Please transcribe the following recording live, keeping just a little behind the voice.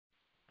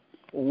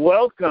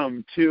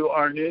Welcome to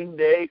our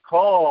noonday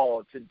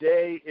call.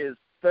 Today is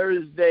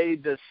Thursday,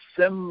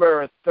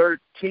 December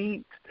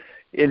 13th.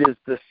 It is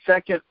the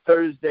second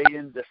Thursday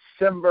in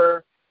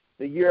December,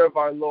 the year of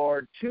our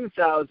Lord,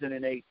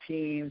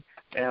 2018,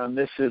 and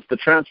this is the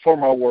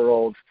Transform Our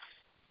World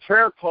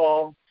prayer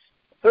call,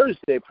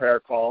 Thursday prayer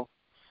call,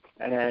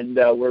 and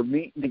we're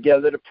meeting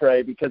together to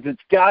pray because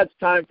it's God's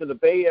time for the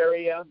Bay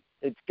Area,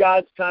 it's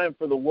God's time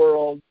for the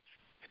world,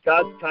 it's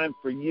God's time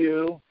for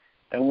you,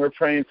 and we're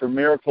praying for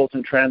miracles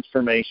and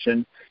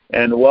transformation.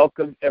 And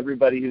welcome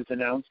everybody who's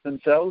announced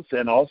themselves,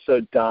 and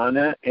also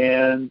Donna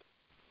and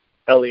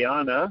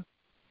Eliana,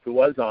 who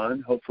was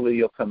on. Hopefully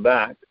you'll come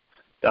back.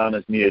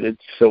 Donna's muted,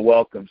 so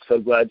welcome. So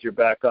glad you're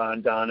back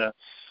on, Donna.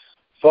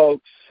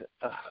 Folks,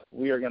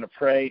 we are going to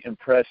pray and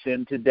press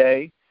in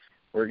today.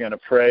 We're going to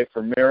pray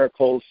for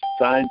miracles,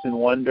 signs, and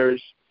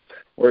wonders.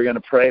 We're going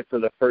to pray for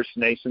the First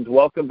Nations.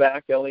 Welcome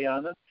back,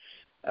 Eliana.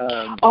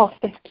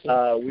 Thank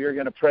you. We are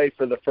going to pray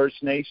for the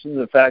First Nations.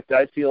 In fact,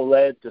 I feel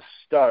led to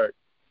start,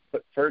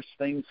 put first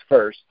things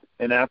first.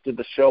 And after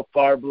the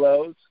shofar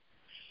blows,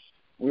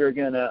 we're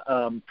going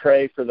to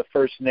pray for the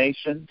First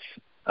Nations.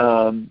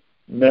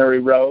 Mary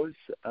Rose,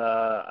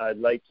 I'd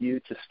like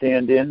you to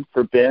stand in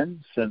for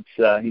Ben since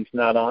he's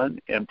not on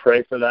and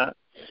pray for that.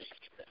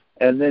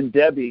 And then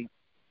Debbie,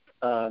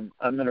 I'm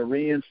going to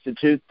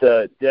reinstitute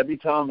the Debbie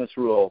Thomas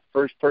rule.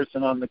 First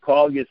person on the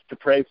call gets to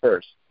pray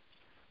first.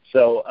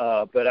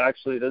 So, but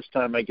actually this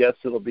time I guess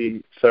it'll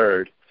be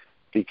third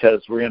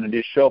because we're going to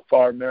do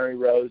shofar, Mary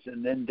Rose,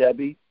 and then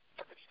Debbie.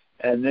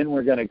 And then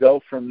we're going to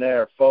go from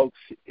there. Folks,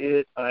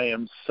 I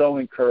am so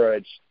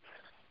encouraged.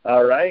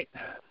 All right.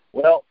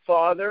 Well,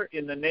 Father,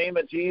 in the name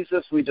of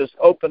Jesus, we just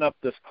open up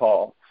this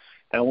call.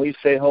 And we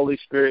say, Holy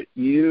Spirit,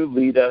 you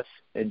lead us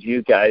and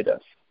you guide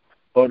us.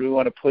 Lord, we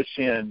want to push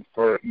in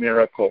for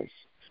miracles,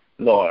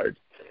 Lord.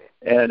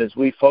 And as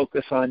we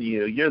focus on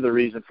you, you're the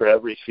reason for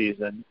every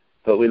season.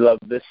 But we love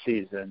this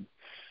season,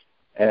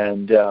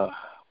 and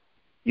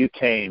you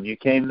came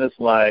this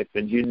life,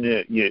 and you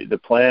knew the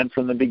plan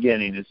from the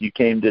beginning is you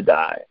came to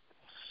die,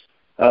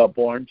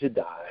 born to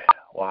die.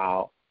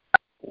 Wow,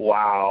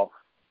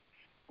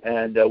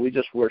 and we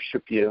just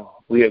worship you,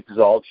 we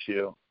exalt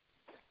you,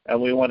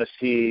 and we want to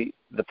see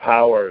the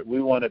power.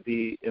 We want to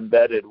be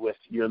embedded with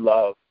your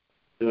love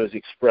that was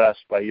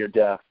expressed by your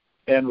death,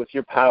 and with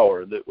your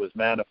power that was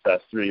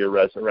manifest through your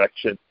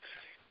resurrection,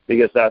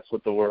 because that's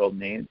what the world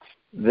needs.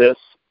 This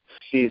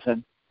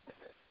season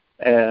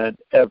and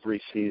every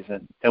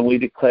season. And we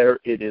declare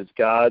it is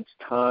God's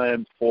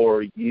time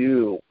for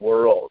you,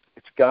 world.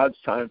 It's God's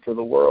time for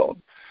the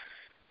world.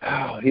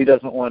 He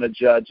doesn't want to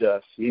judge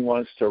us. He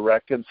wants to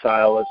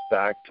reconcile us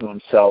back to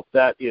himself.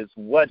 That is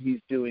what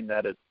he's doing.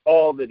 That is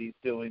all that he's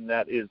doing.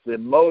 That is the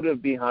motive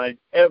behind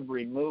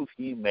every move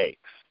he makes.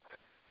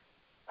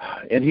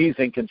 And he's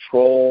in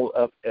control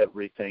of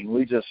everything.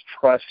 We just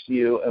trust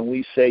you, and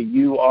we say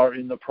you are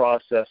in the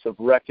process of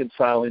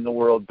reconciling the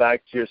world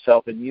back to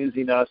yourself and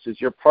using us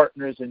as your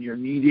partners and your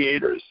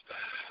mediators.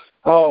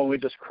 Oh, we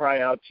just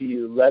cry out to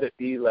you, let it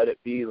be, let it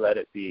be, let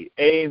it be.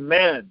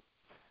 Amen.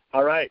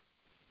 All right.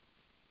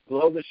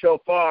 Blow the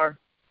shofar.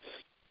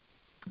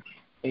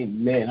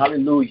 Amen.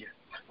 Hallelujah.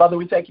 Father,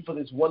 we thank you for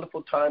this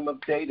wonderful time of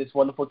day, this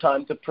wonderful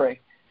time to pray.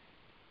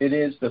 It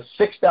is the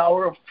 6th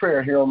hour of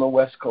prayer here on the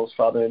West Coast,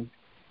 Father, and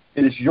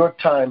it is your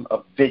time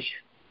of vision.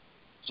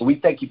 So we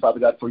thank you, Father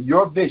God, for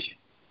your vision,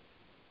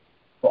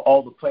 for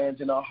all the plans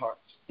in our hearts.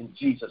 In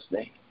Jesus'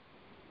 name,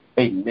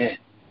 amen.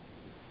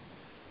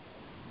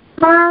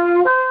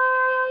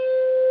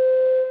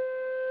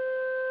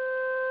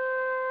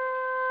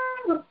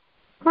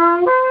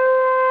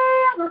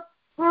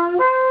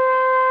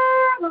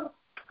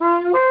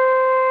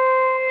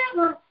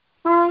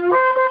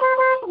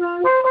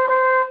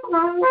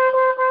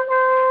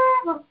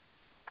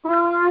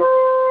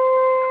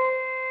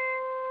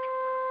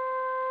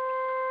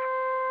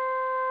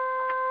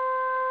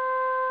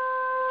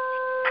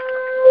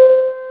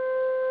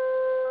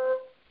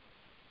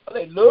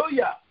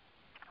 Hallelujah.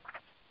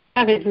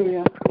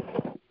 Hallelujah.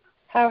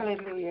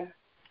 Hallelujah.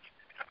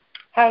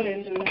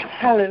 Hallelujah.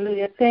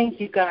 Hallelujah.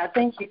 Thank you, God.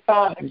 Thank you,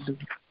 Father.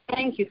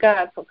 Thank you,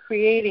 God, for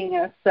creating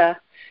us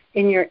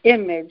in your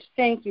image.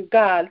 Thank you,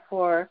 God,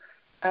 for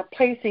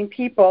placing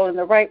people in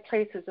the right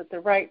places at the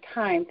right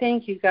time.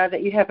 Thank you, God,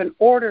 that you have an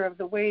order of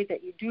the way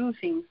that you do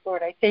things,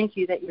 Lord. I thank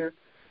you that you're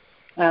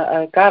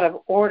a God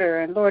of order.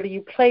 And, Lord,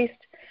 you placed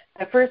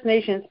the First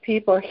Nations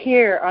people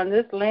here on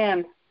this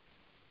land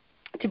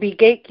to be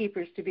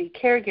gatekeepers, to be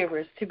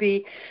caregivers, to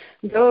be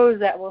those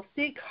that will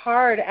seek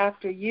hard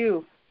after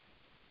you,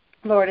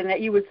 Lord, and that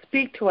you would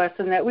speak to us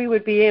and that we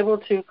would be able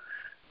to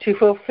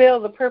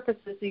fulfill the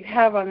purposes you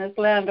have on this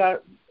land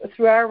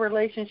through our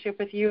relationship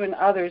with you and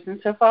others. And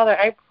so, Father,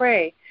 I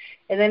pray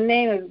in the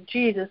name of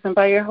Jesus and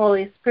by your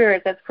Holy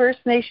Spirit that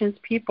First Nations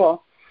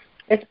people,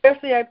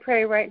 especially I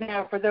pray right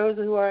now for those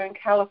who are in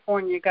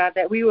California, God,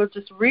 that we will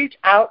just reach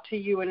out to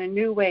you in a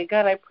new way.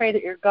 God, I pray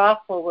that your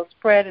gospel will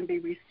spread and be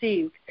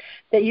received,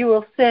 that you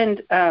will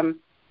send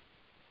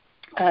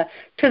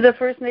to the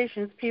First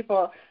Nations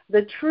people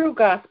the true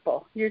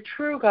gospel, your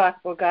true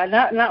gospel, God,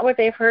 not what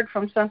they've heard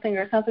from something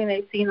or something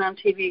they've seen on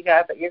TV,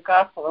 God, but your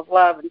gospel of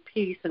love and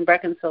peace and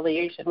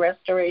reconciliation,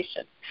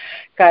 restoration.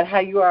 God, how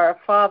you are a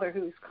father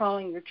who's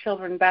calling your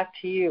children back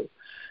to you.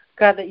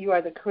 God, that you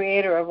are the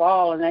creator of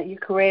all and that you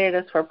created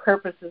us for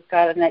purposes,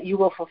 God, and that you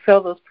will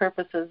fulfill those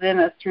purposes in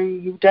us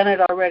you've done it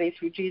already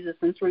through Jesus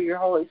and through your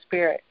Holy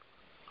Spirit.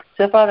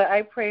 So, Father,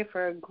 I pray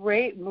for a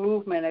great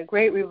movement, a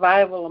great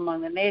revival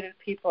among the Native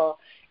people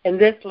in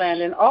this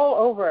land and all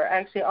over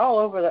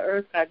the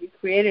earth, God. You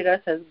created us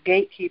as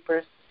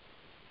gatekeepers,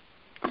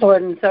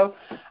 Lord. And so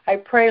I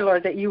pray,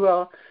 Lord, that you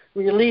will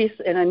release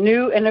in a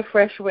new and a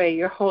fresh way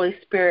your Holy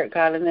Spirit,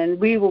 God, and then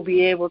we will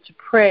be able to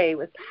pray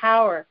with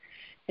power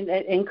and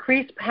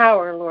increased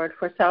power, Lord,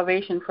 for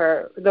salvation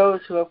for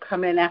those who have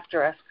come in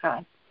after us,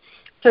 God.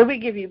 So we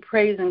give you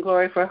praise and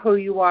glory for who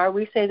you are.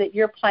 We say that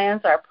your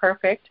plans are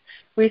perfect.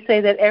 We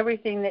say that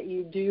everything that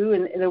you do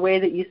and the way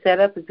that you set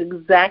up is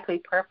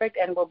exactly perfect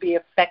and will be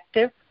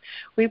effective.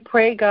 We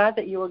pray, God,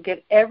 that you will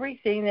get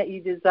everything that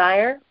you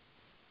desire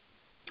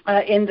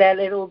in that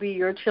it will be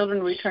your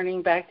children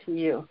returning back to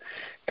you.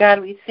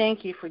 God, we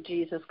thank you for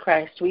Jesus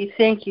Christ. We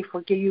thank you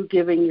for you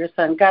giving your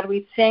Son. God,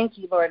 we thank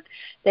you, Lord,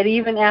 that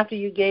even after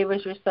you gave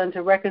us your Son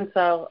to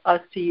reconcile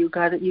us to you,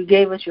 God, that you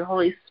gave us your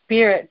Holy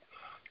Spirit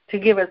to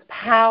give us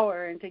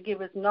power and to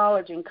give us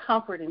knowledge and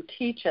comfort and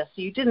teach us.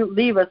 You didn't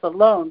leave us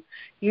alone.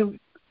 You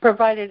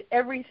provided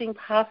everything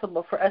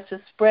possible for us to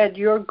spread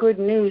your good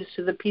news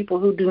to the people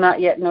who do not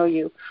yet know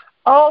you.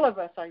 All of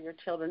us are your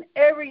children.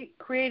 Every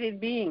created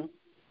being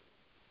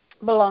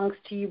belongs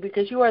to you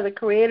because you are the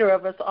creator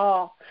of us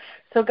all.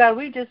 So, God,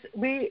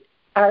 we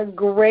are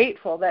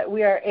grateful that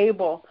we are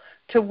able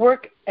to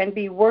work and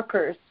be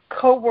workers,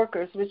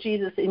 co-workers with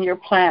Jesus in your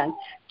plan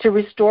to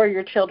restore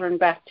your children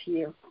back to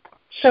you.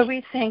 So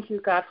we thank you,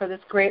 God, for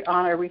this great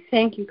honor. We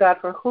thank you, God,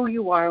 for who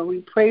you are.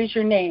 We praise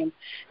your name.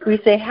 We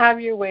say,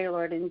 have your way,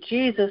 Lord. In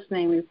Jesus'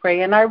 name we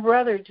pray. In our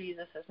brother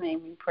Jesus'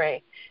 name we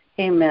pray.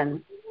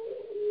 Amen.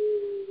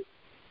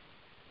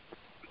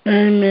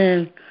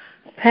 Amen.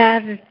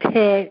 Pastor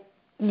Ted,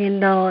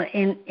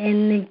 in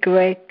any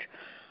great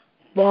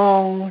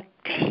ball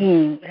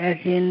team, as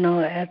you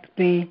know, has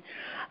been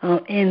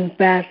in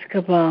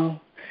basketball,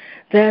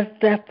 there's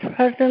that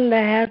person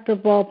that has the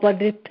ball, but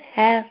they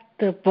pass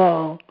the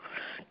ball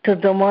to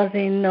the ones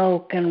they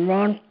know can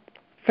run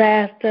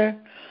faster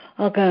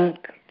or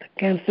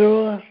can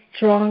throw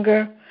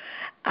stronger.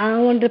 I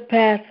want to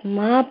pass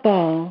my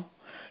ball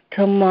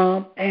to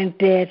Mom and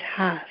Dad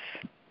Haas.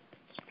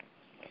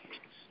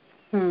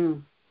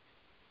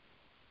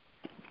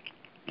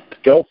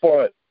 Go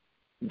for it.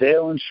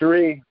 Dale and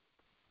Cherie,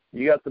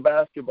 you got the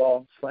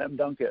basketball. Slam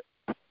dunk it.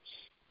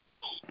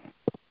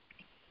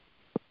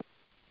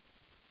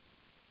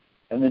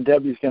 And then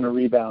Debbie's going to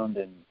rebound,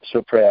 and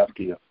she'll pray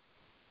after you.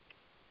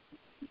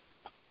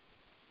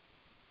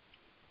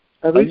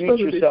 Unmute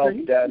yourself,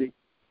 Daddy.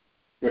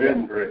 Go ahead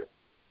and pray.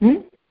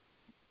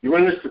 You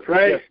want us to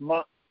pray?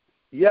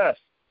 Yes,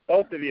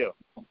 both of you.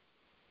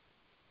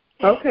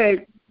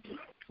 Okay.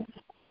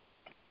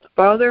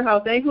 Father, how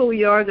thankful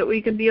we are that we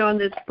can be on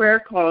this prayer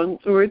call. And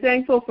we're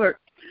thankful for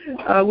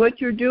what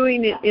you're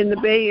doing in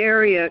the Bay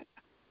Area.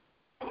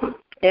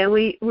 And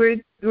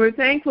we're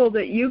thankful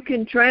that you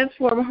can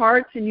transform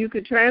hearts and you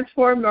can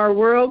transform our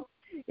world.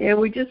 And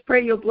we just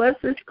pray you'll bless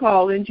this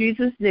call in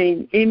Jesus'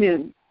 name.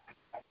 Amen.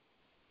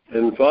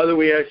 And Father,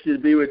 we ask you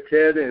to be with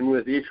Ted and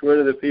with each one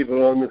of the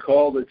people on the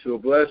call, that you'll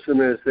bless them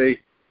as they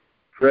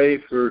pray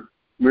for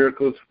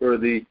miracles for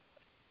the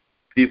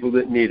people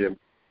that need them.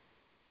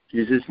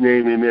 In Jesus'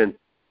 name, amen.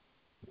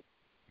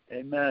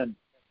 Amen.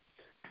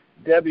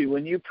 Debbie,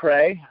 when you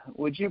pray,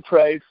 would you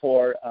pray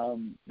for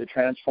the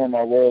Transform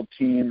Our World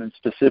team and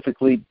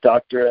specifically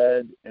Dr.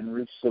 Ed and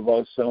Ruth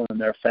Savoso and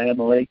their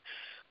family?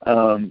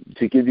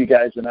 To give you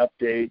guys an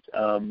update,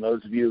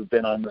 those of you who have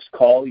been on this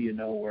call, you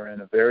know we're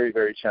in a very,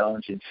 very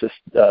challenging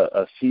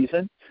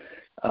season.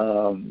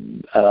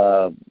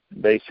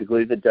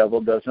 Basically, the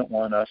devil doesn't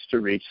want us to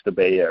reach the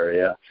Bay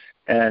Area,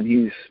 and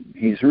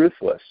he's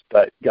ruthless.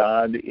 But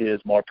God is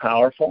more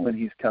powerful, and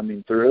he's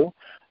coming through,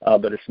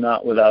 but it's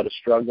not without a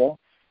struggle.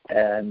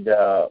 And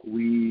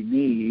we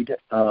need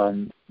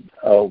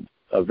a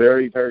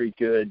very, very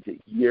good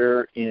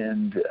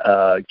year-end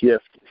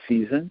gift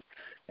season.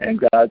 And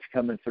God's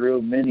coming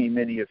through. Many,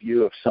 many of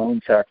you have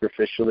sown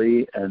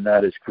sacrificially, and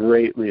that is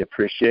greatly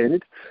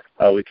appreciated.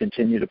 We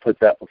continue to put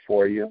that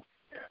before you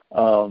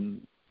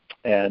and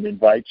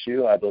invite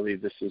you. I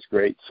believe this is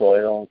great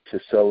soil to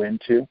sow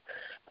into.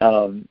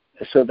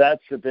 So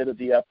that's a bit of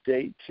the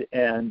update.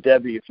 And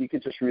Debbie, if you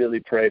could just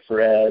really pray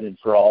for Ed and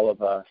for all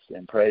of us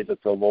and pray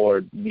that the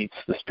Lord meets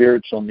the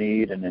spiritual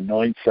need and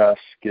anoints us,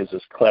 gives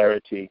us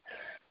clarity.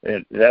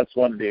 And that's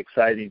one of the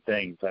exciting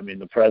things. I mean,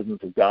 the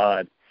presence of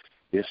God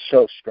is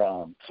so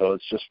strong. So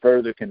it's just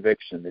further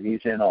conviction that he's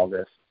in all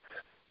this.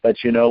 But,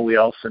 we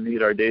also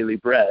need our daily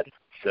bread.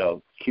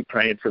 So keep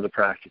praying for the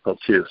practical,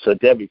 too. So,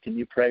 Debbie, can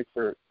you pray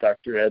for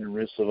Dr. Ed and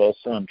Ruth Savoso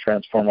and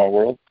Transform Our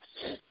World?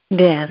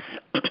 Yes.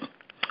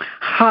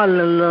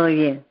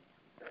 Hallelujah.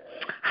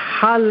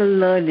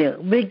 Hallelujah.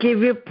 We give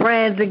you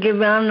praise and give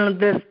you honor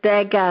this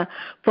day, God,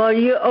 for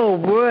you are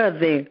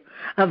worthy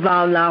of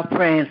all our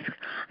praise.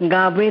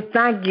 God, we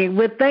thank you.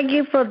 We thank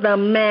you for the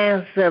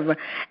man servant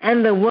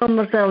and the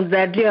woman servant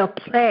that you have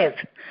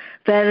placed,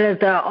 that is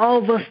the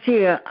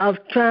overseer of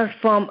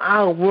transform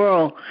our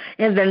world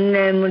in the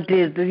name of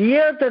Jesus.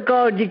 Years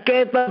ago, you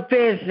gave a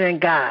vision,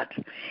 God,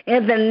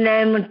 in the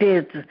name of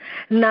Jesus.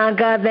 Now,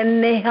 God,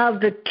 then they have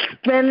to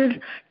finish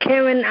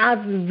carrying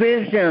out the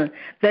vision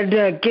that you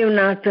have given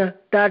us to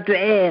Dr.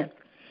 Ed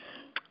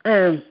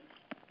and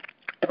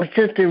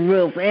Sister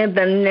Ruth, in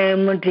the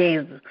name of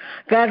Jesus.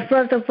 God,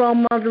 first and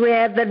foremost, we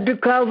have to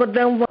cover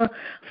them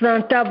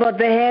from top of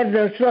their head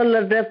to the sole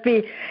of their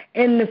feet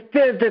in the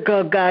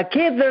physical, God.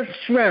 Give them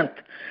strength.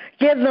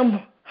 Give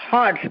them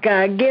hearts,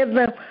 God. Give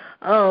them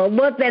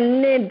what they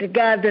need,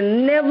 God, to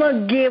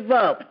never give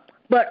up,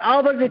 but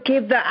always to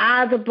keep their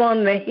eyes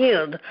upon the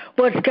hills,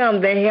 which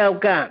come to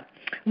help, God.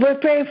 We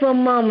pray for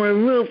Mama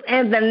Ruth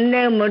in the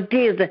name of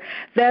Jesus,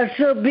 that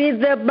she'll be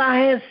there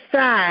by his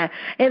side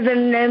in the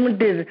name of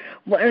Jesus.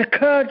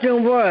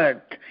 Encouraging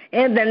words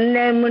in the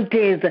name of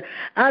Jesus.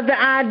 Other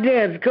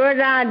ideas,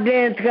 great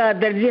ideas, God,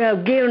 that you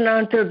have given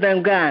unto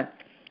them, God,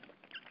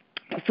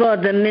 for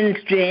the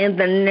ministry in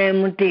the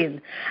name of Jesus.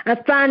 And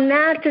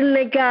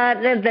financially,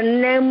 God, in the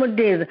name of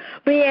Jesus,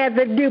 we have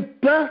to do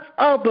bust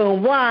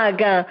open wide,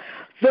 God,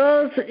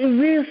 those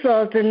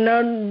resources,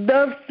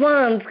 those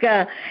funds,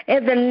 God,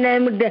 in the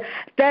name of Jesus,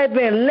 they've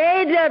been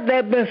laid up,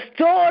 they've been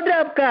stored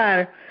up,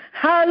 God.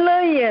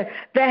 Hallelujah.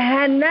 They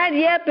have not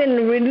yet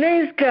been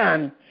released,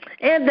 God.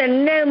 In the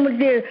name of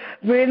Jesus,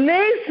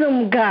 release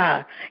them,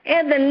 God,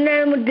 in the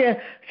name of Jesus,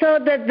 so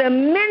that the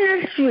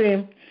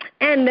ministry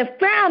and the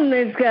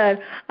families, God,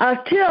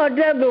 our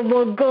children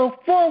will go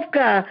forth,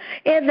 God,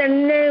 in the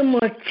name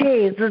of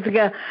Jesus,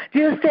 God.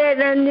 You said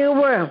in your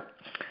word,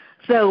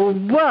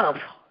 the wealth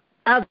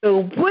of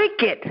the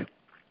wicked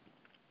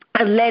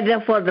is laid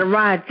up for the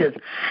righteous.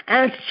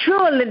 And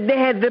surely they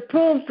had to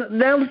prove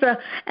themselves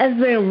as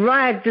being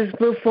righteous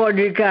before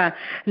you, God.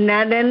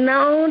 Not in their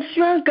own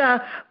strength,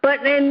 God,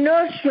 but in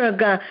your strength,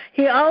 God.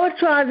 He always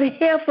tries to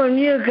hear from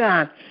you,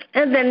 God,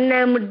 in the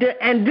name of Jesus,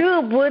 and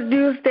do what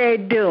you say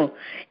do.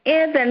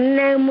 In the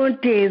name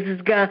of Jesus,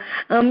 God.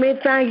 And we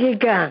thank you,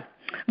 God.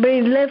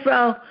 We lift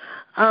our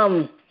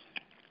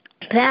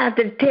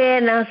Pastor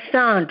Ted and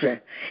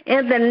Sandra,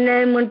 in the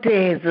name of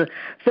Jesus.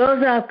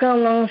 Those have come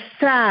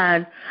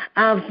alongside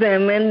of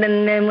them in the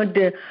name of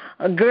Jesus.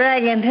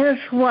 Greg and his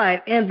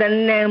wife, in the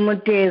name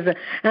of Jesus.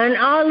 And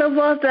all of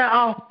us that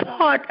are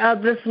part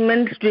of this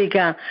ministry,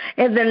 God,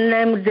 in the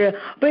name of Jesus.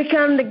 We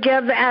come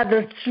together as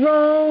a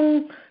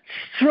strong,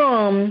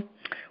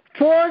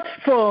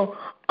 forceful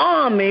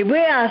army. We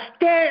are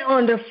standing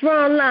on the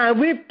front line.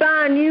 We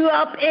bind you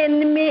up,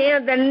 enemy,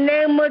 in the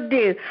name of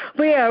Jesus.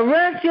 We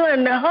arrest you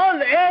in the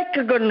Holy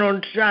Ghost.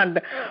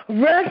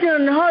 Arrest you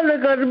in the Holy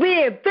Ghost. We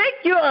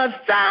evict your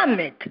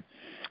assignment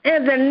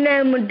in the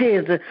name of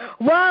Jesus.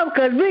 Why?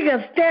 Because we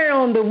can stand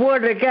on the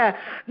word of God.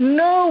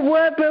 No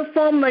weapon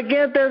formed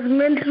against this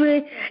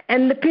ministry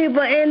and the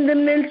people in the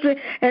ministry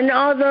and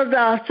all those that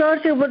are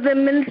associated with the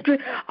ministry,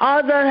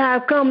 all that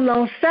have come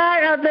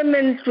alongside of the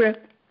ministry,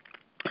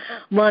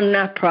 will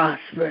not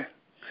prosper.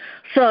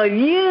 So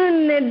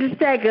you need to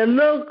take a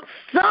look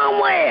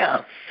somewhere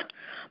else,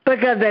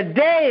 because the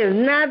day is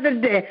not the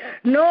day,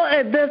 nor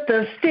is this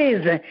the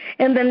season.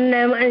 In the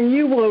name, and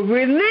you will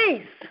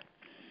release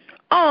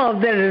all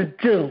that is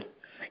due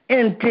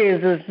in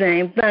Jesus'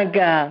 name. Thank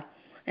God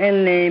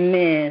and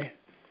amen.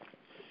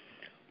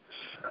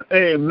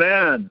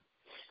 Amen.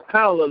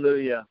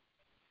 Hallelujah.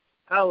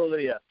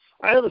 Hallelujah.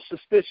 I have a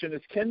suspicion.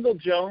 Is Kendall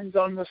Jones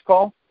on this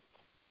call?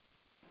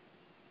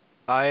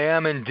 I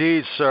am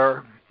indeed,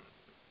 sir.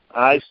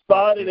 I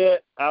spotted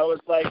it. I was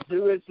like,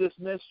 who is this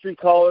mystery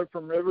caller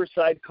from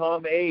Riverside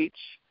Com H?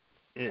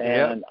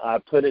 And I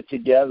put it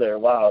together.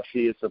 Wow,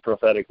 she is a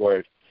prophetic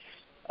word.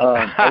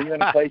 Are you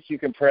in a place you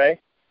can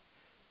pray?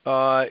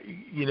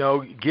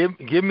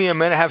 Give me a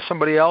minute, have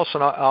somebody else,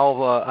 and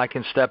I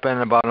can step in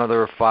about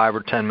another 5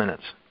 or 10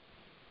 minutes.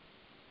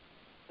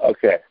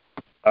 Okay.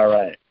 All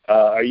right.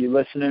 Are you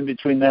listening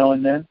between now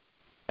and then?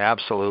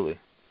 Absolutely.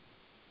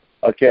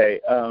 Okay.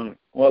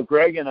 Well,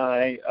 Greg and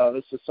I,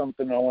 this is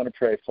something I want to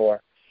pray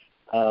for.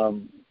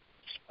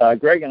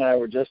 Greg and I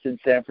were just in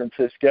San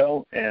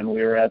Francisco, and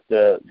we were at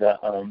the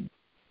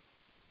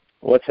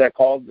what's that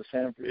called?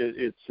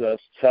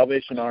 It's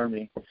Salvation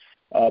Army,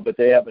 but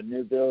they have a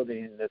new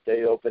building that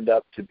they opened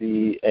up to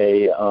be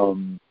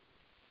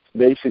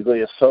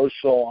basically a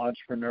social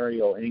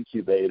entrepreneurial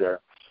incubator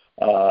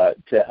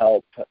to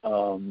help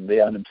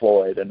the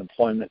unemployed, an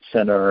employment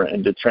center,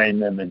 and to train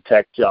them in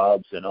tech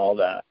jobs and all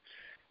that.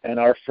 And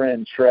our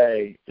friend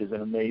Trey is an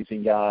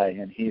amazing guy,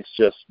 and he's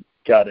just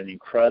got an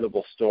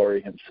incredible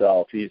story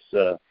himself. He's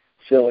a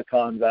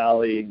Silicon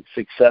Valley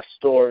success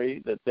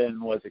story that then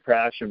was a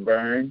crash and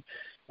burn,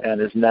 and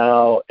is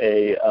now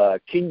a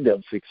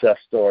kingdom success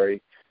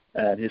story.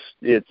 And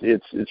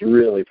it's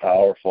really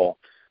powerful.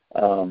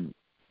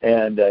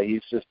 and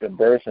he's just been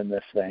birthing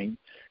this thing.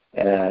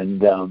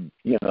 And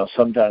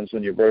sometimes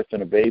when you're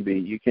birthing a baby,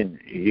 you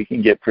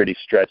can get pretty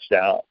stretched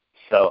out.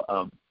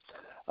 So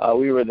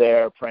we were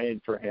there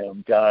praying for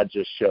him. God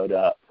just showed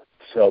up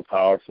so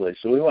powerfully.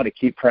 So we want to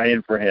keep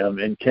praying for him.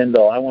 And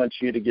Kendall, I want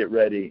you to get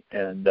ready,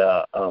 and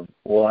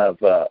we'll have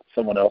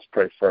someone else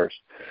pray first.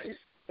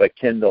 But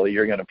Kendall,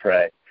 you're going to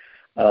pray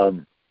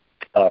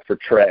for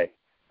Trey.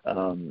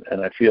 And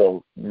I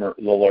feel the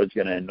Lord's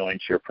going to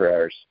anoint your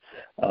prayers.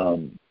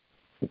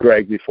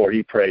 Greg, before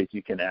he prays,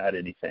 you can add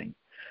anything.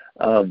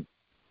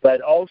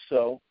 But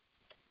also,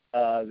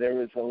 there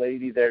was a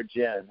lady there,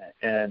 Jen,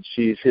 and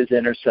she's his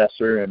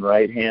intercessor and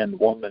right-hand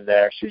woman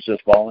there. She's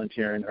just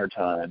volunteering her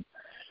time,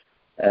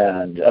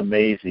 and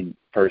amazing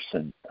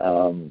person.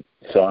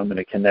 So I'm going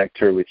to connect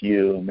her with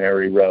you,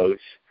 Mary Rose.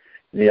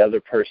 The other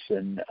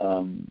person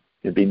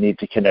it'd be neat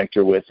to connect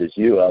her with is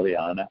you,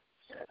 Eliana.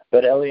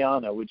 But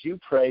Eliana, would you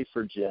pray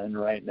for Jen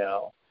right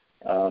now?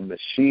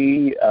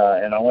 She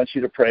and I want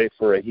you to pray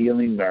for a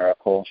healing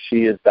miracle.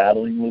 She is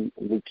battling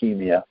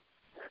leukemia,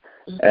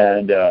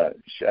 and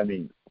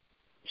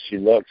she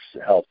looks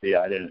healthy.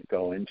 I didn't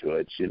go into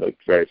it. She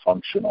looked very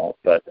functional,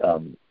 but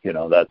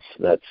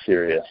that's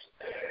serious.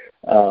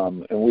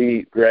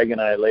 And Greg and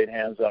I laid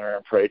hands on her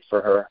and prayed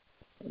for her,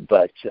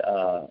 but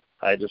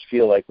I just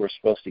feel like we're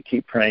supposed to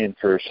keep praying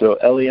for her. So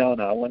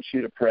Eliana, I want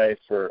you to pray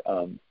for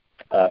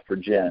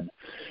Jen,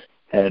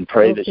 and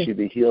pray that she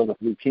be healed of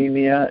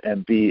leukemia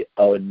and be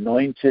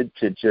anointed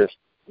to just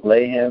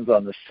lay hands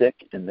on the sick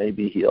and they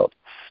be healed.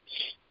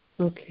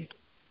 Okay.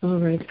 All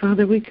right.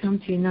 Father, we come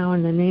to you now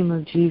in the name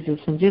of Jesus,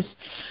 and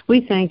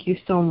we thank you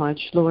so much,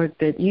 Lord,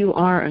 that you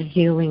are a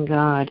healing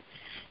God.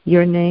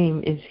 Your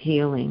name is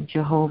healing,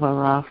 Jehovah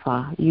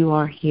Rapha. You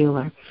are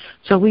healer.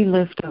 So we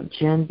lift up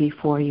Jen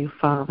before you,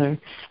 Father,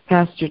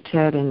 Pastor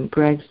Ted and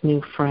Greg's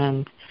new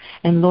friend.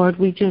 And Lord,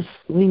 we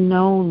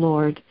know,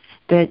 Lord,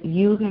 that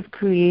you have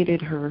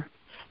created her.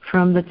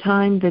 From the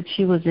time that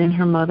she was in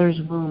her mother's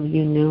womb,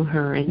 you knew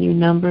her and you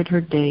numbered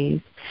her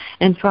days.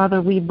 And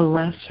Father, we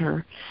bless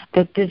her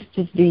that this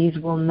disease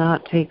will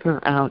not take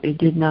her out. It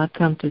did not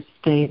come to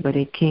stay, but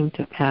it came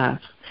to pass.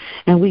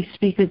 And we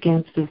speak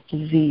against this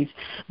disease.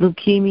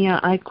 Leukemia,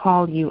 I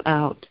call you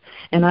out,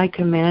 and I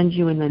command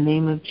you in the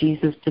name of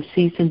Jesus to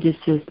cease and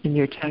desist in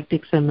your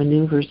tactics and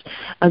maneuvers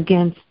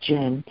against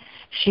Jen.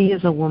 She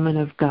is a woman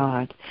of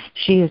God.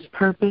 She is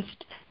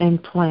purposed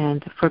and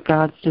planned for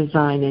God's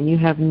design, and you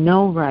have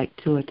no right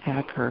to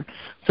attack her.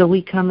 So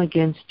we come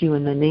against you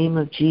in the name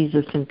of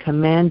Jesus and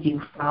command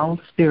you, foul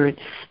spirit,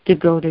 to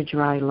go to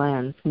dry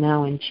lands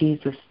now in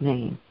Jesus'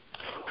 name.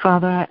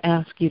 Father, I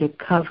ask you to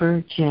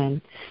cover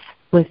Jen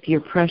with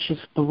your precious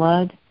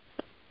blood,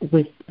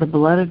 with the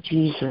blood of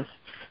Jesus.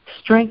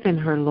 Strengthen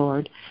her,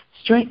 Lord.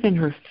 Strengthen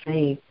her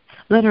faith.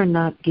 Let her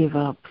not give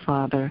up,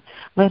 Father.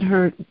 Let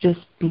her just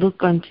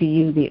look unto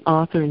you, the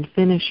author and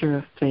finisher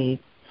of faith.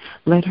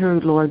 Let her,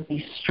 Lord,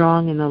 be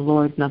strong in the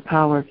Lord and the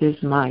power of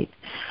his might.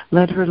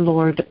 Let her,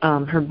 Lord,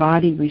 her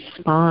body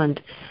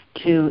respond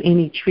to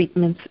any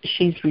treatments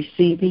she's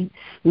receiving.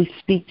 We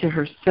speak to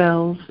her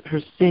cells,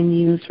 her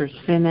sinews, her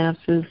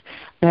synapses,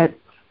 that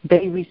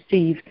they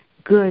receive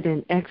good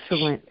and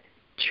excellent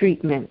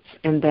treatments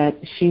and that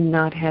she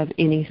not have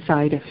any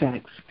side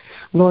effects.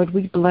 Lord,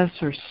 we bless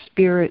her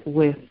spirit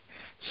with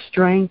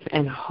strength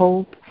and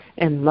hope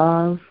and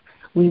love.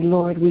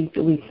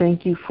 We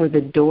thank you for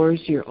the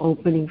doors you're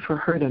opening for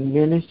her to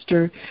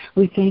minister.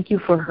 We thank you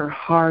for her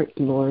heart,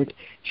 Lord.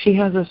 She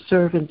has a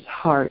servant's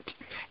heart.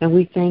 And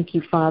we thank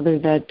you, Father,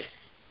 that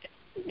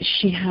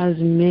she has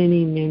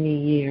many, many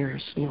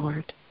years,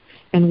 Lord.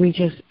 And we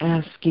just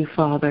ask you,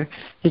 Father,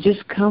 to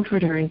just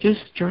comfort her and just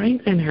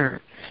strengthen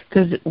her.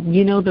 Because,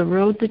 the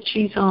road that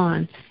she's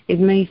on, it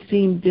may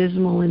seem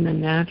dismal in the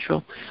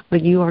natural,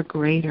 but you are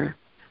greater.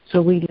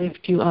 So we lift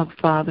you up,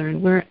 Father,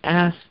 and we're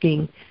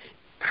asking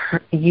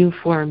you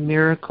for a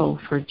miracle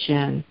for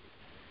Jen.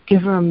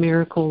 Give her a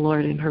miracle,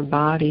 Lord, in her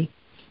body.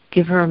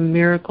 Give her a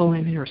miracle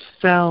in her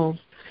cells.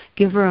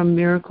 Give her a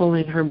miracle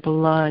in her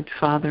blood,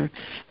 Father,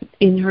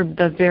 in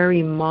the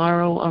very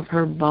marrow of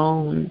her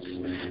bones.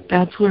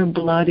 That's where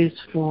blood is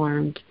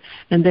formed.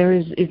 And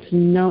it's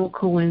no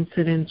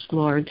coincidence,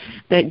 Lord,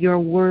 that your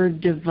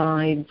word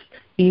divides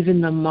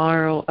even the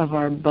marrow of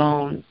our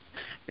bones,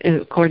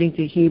 according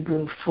to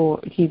Hebrews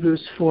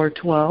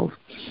 4:12.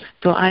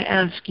 So I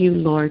ask you,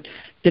 Lord,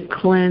 to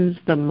cleanse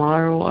the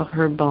marrow of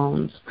her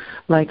bones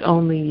like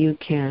only you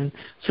can,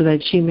 so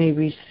that she may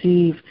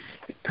receive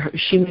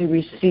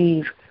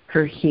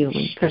her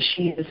healing, because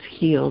she is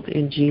healed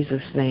in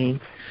Jesus' name.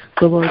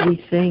 So, Lord,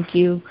 we thank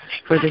you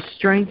for the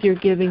strength you're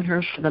giving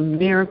her, for the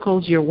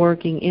miracles you're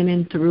working in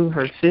and through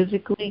her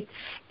physically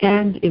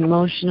and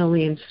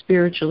emotionally and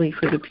spiritually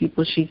for the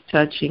people she's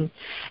touching.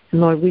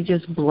 And, Lord, we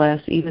just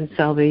bless even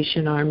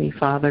Salvation Army,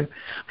 Father,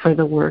 for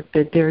the work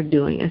that they're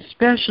doing,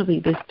 especially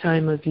this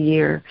time of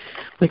year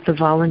with the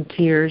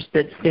volunteers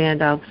that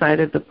stand outside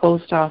of the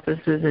post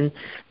offices and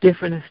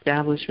different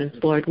establishments.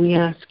 Lord, we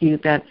ask you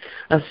that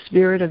a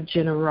spirit of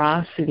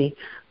generosity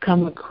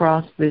come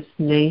across this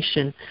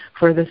nation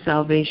for the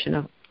salvation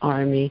of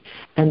Army,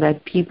 and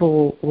that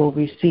people will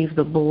receive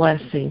the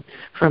blessing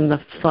from the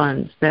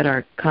funds that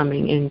are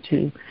coming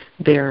into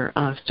their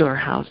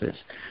storehouses.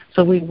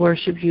 So we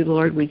worship you,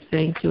 Lord. We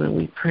thank you and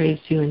we praise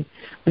you, and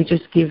we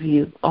just give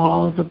you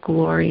all the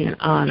glory and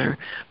honor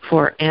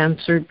for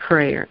answered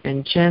prayer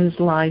in Jen's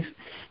life,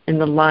 in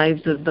the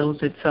lives of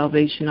those at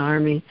Salvation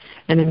Army,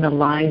 and in the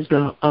lives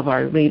of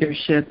our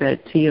leadership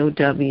at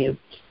TOW.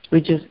 We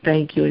just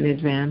thank you in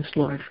advance,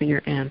 Lord, for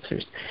your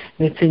answers.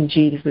 And it's in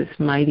Jesus'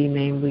 mighty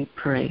name we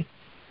pray.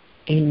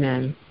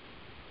 Amen.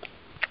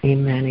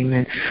 Amen,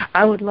 amen.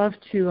 I would love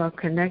to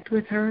connect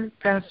with her,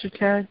 Pastor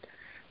Ted.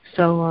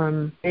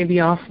 So maybe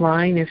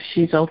offline, if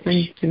she's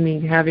open to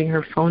me having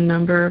her phone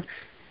number,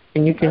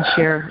 and you can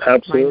share.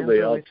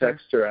 Absolutely. I'll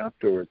text her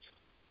afterwards.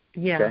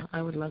 Yeah, okay?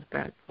 I would love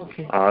that.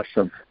 Okay.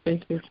 Awesome.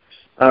 Thank you.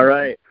 All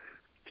right.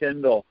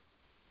 Kendall,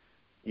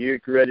 you're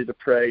ready to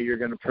pray. You're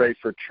going to pray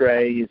for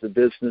Trey. He's a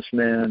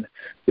businessman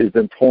who's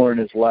been pouring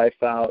his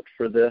life out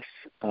for this,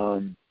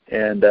 and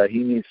he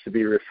needs to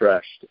be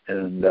refreshed.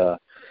 And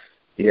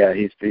he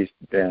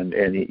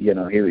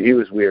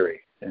was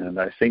weary, and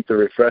I think the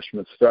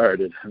refreshment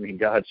started. I mean,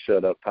 God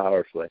showed up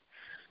powerfully,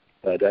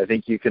 but I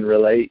think you can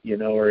relate. You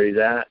know where he's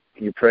at.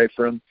 You pray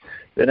for him.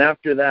 Then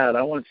after that,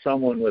 I want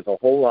someone with a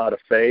whole lot of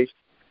faith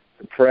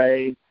to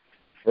pray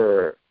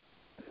for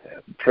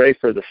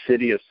the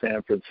city of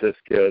San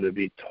Francisco to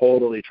be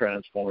totally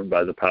transformed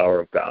by the power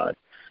of God.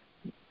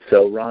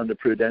 So, Rhonda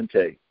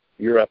Prudente,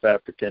 you're up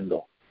after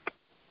Kendall.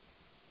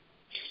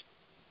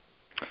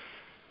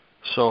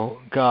 So,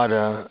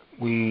 God,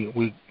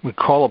 we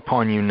call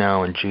upon you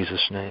now in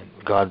Jesus' name.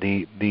 God,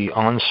 the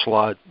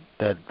onslaught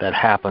that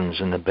happens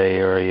in the Bay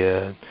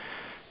Area,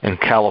 in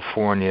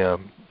California,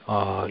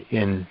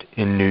 in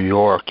New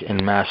York,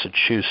 in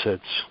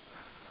Massachusetts,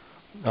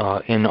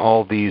 in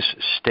all these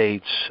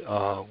states,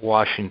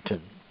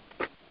 Washington,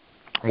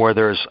 where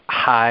there's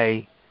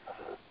high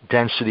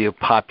density of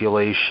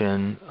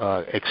population,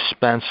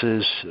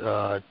 expenses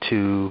are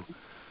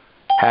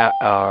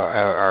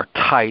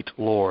tight,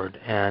 Lord,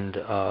 and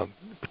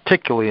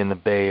particularly in the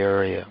Bay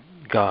Area,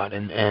 God,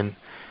 and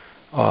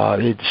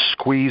it's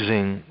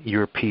squeezing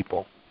your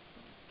people.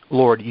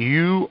 Lord,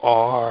 you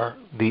are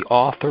the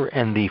author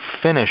and the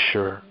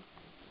finisher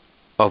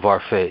of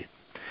our faith.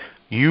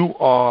 You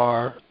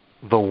are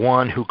the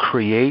one who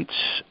creates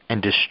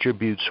and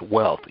distributes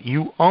wealth.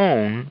 You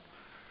own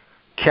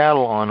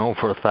cattle on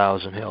over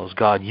 1,000 hills.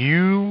 God,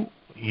 you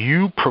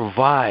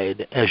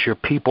provide as your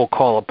people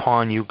call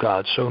upon you,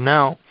 God. So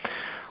now,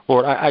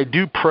 Lord, I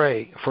do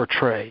pray for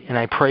Trey, and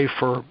I pray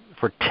for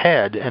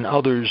Ted and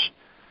others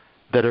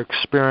that are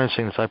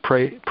experiencing this. I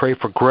pray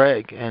for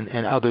Greg and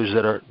others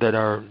that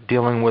are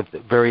dealing with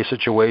various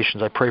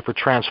situations. I pray for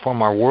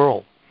Transform Our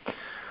World.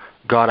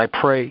 God, I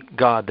pray,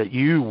 God, that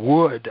you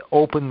would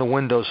open the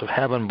windows of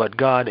heaven, but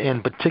God,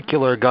 in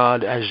particular,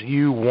 God, as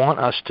you want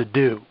us to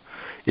do,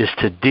 is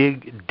to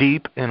dig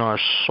deep in our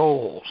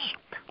souls,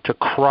 to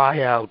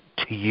cry out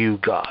to you,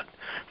 God,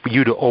 for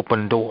you to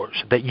open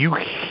doors, that you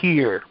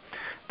hear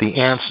the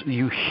answer,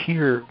 you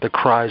hear the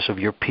cries of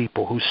your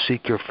people who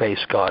seek your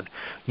face, God.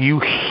 You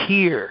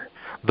hear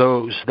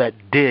those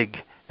that dig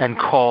and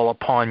call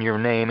upon your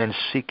name and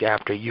seek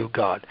after you,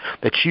 God,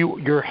 that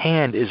your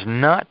hand is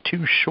not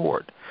too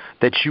short,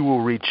 that you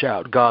will reach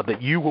out, God,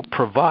 that you will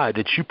provide,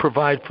 that you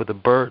provide for the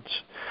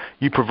birds,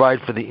 you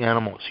provide for the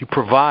animals, you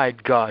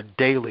provide, God,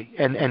 daily.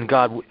 And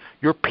God,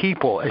 your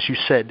people, as you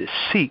said,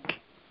 seek,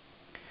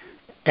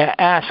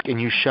 ask and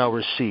you shall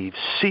receive,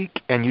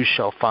 seek and you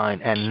shall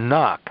find, and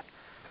knock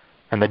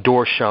and the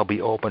door shall be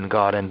open,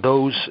 God. And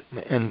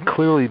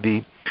clearly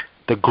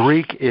the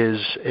Greek is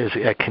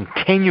a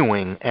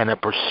continuing and a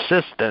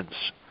persistence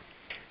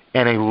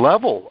and a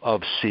level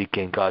of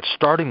seeking, God,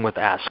 starting with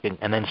asking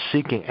and then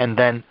seeking and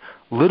then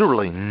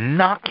literally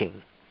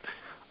knocking,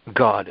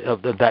 God,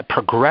 of that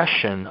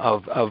progression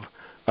of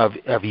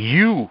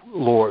you,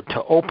 Lord,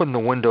 to open the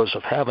windows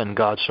of heaven,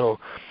 God. So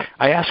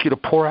I ask you to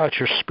pour out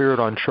your Spirit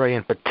on Trey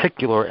in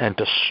particular and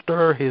to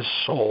stir his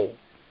soul,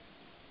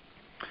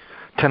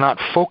 to not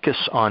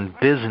focus on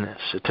business,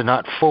 to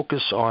not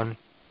focus on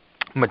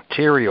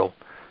material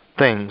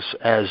things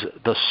as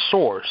the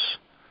source.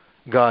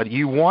 God,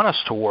 you want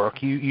us to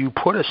work. You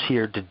put us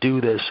here to do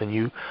this, and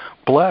you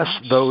bless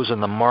those in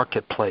the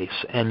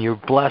marketplace, and you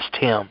blessed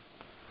him.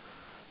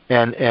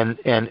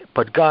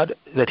 But God,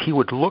 that he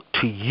would look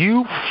to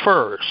you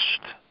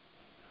first,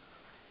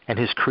 and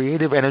his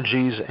creative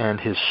energies and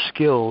his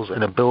skills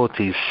and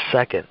abilities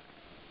second.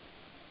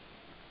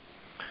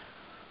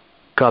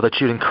 God,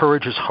 that you'd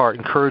encourage his heart,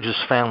 encourage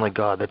his family,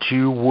 God, that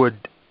you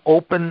would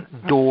open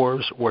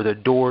doors where the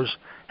doors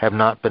have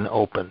not been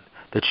opened,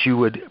 that you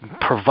would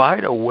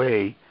provide a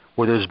way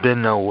where there's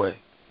been no way.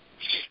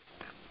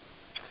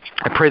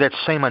 I pray that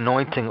same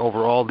anointing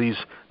over all these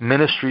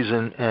ministries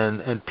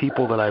and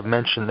people that I've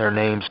mentioned their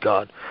names,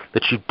 God,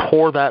 that you'd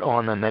pour that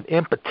on them, that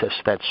impetus,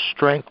 that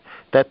strength,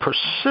 that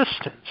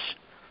persistence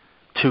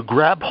to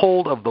grab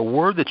hold of the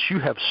word that you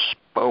have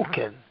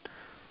spoken,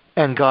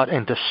 and God,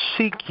 and to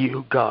seek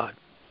you, God,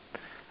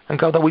 And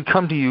God, that we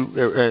come to you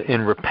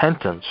in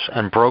repentance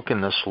and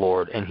brokenness,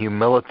 Lord, and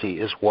humility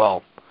as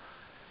well.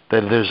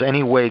 That if there's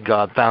any way,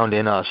 God, found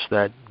in us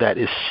that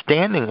is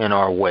standing in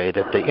our way,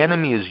 that the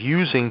enemy is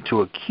using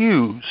to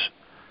accuse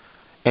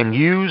and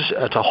use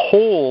to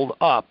hold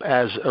up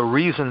as a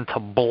reason to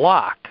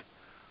block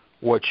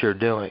what you're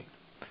doing.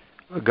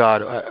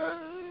 God,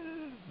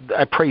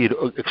 I pray you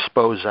to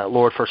expose that,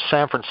 Lord, for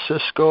San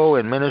Francisco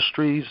and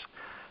ministries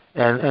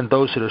and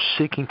those that are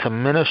seeking to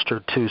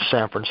minister to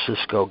San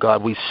Francisco.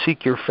 God, we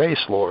seek your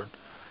face, Lord.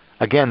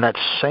 Again, that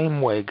same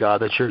way,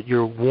 God, that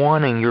you're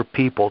wanting your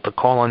people to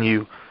call on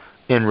you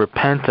in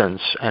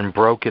repentance and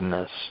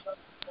brokenness,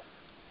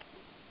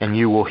 and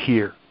you will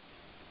hear.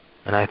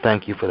 And I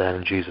thank you for that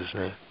in Jesus'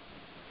 name.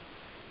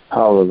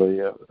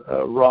 Hallelujah.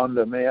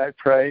 Rhonda, may I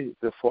pray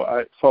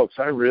before folks,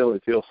 I really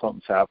feel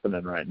something's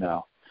happening right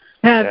now.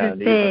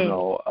 And even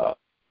though,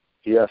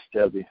 yes,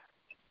 Debbie.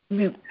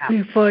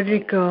 Before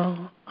you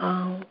go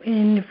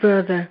any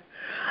further,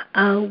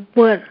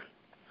 what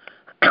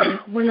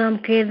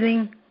I'm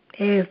getting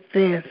is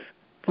this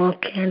for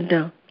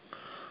Kendall.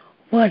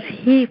 What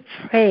he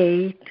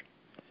prayed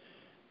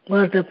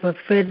was a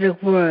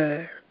prophetic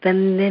word that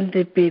needed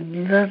to be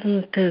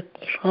listened to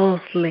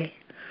closely.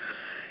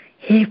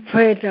 He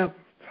prayed a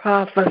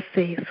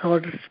prophecy, so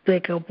to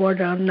speak, a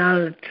word of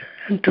knowledge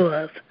unto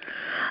us.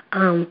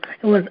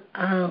 It was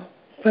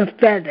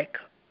prophetic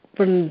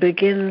from the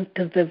beginning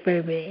to the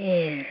very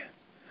end.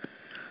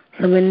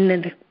 So we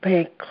need to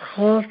pay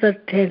close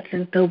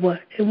attention to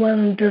what, it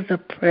wasn't just a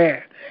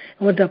prayer,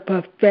 it was a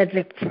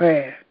prophetic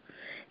prayer.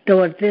 There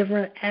were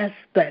different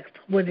aspects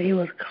what he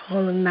was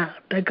calling out.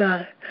 That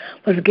God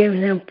was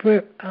giving him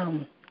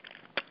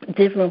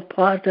different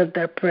parts of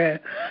that prayer,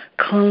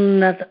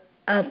 calling us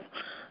up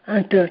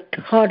into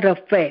the heart of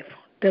faith,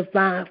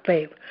 divine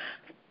faith,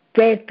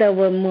 faith that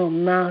will move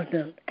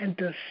mountains, and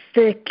to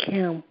seek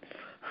him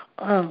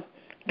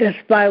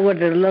despite what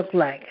it looked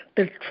like,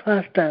 to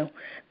trust him.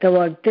 There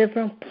were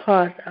different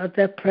parts of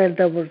that prayer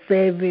that was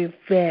very,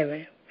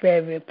 very,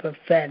 very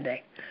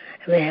prophetic.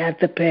 And we have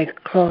to pay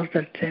close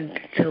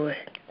attention to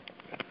it.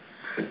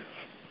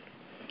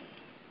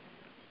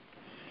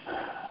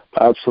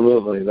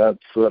 Absolutely. That's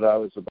what I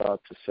was about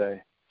to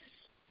say.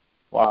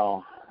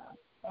 Wow.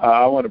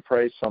 I want to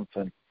pray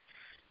something.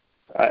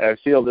 I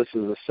feel this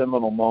is a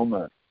seminal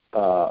moment.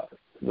 The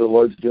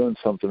Lord's doing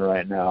something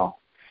right now.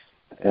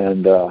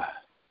 And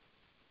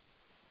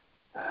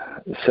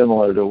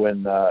similar to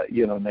when,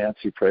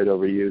 Nancy prayed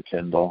over you,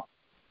 Kendall.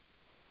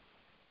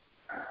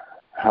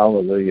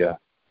 Hallelujah.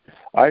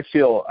 I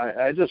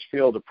just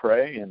feel to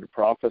pray and to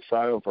prophesy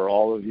over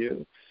all of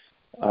you.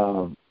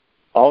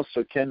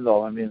 Also,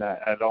 Kendall,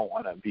 I don't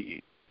want to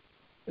be,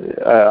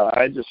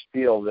 I just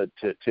feel that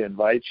to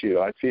invite you,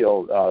 I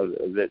feel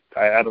that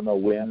I don't know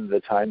when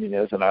the timing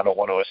is, and I don't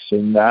want to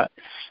assume that.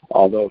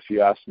 Although if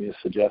you ask me a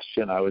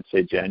suggestion, I would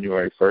say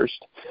January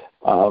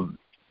 1st.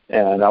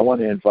 And I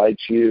want to invite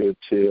you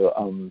to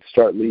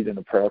start leading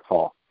a prayer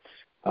call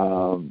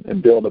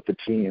and build up a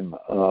team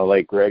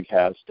like Greg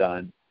has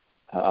done.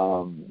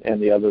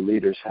 And the other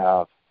leaders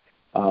have.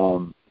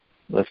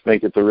 Let's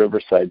make it the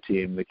Riverside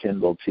team, the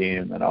Kindle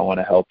team, and I want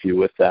to help you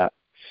with that.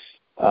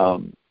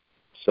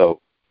 So,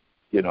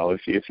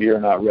 if you're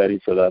not ready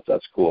for that,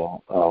 that's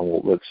cool.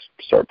 Let's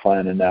start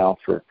planning now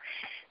for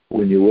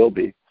when you will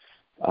be.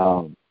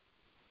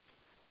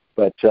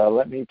 But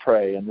let me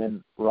pray, and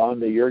then,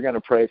 Rhonda, you're going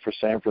to pray for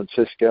San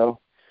Francisco.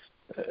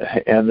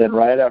 And then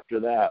right after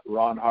that,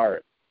 Ron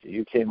Hart,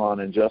 you came on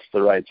in just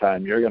the right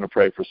time. You're going to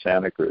pray for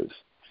Santa Cruz.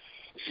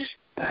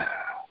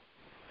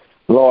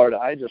 Lord,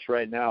 I just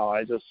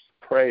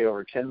pray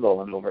over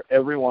Kendall and over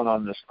everyone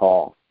on this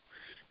call.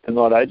 And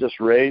Lord, I just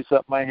raise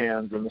up my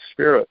hands in the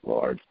Spirit,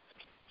 Lord.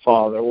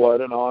 Father,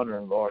 what an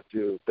honor, Lord,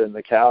 to have been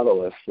the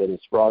catalyst that has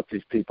brought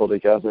these people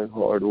together,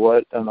 Lord.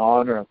 What an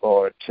honor,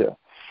 Lord, to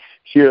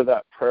hear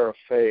that prayer of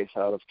faith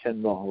out of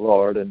Kendall,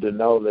 Lord, and to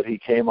know that he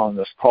came on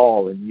this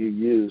call and you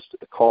used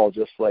a call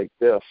just like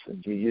this,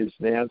 and you used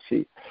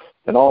Nancy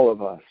and all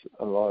of us,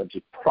 Lord,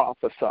 to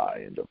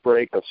prophesy and to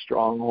break a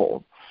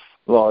stronghold,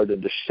 Lord,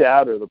 and to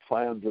shatter the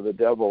plans of the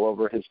devil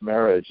over his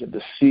marriage and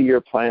to see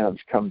your plans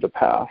come to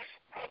pass,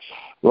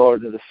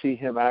 Lord, and to see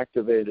him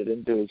activated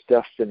into his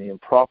destiny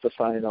and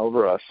prophesying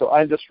over us. So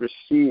I just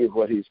receive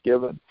what he's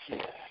given,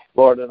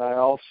 Lord, and I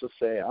also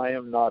say I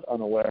am not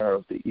unaware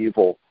of the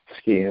evil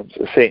schemes.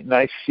 Satan,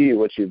 I see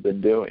what you've been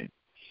doing.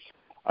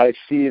 I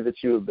see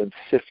that you have been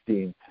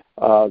sifting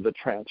the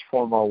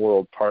Transform Our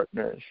World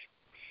partners.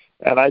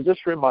 And I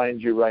just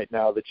remind you right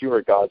now that you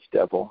are God's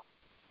devil.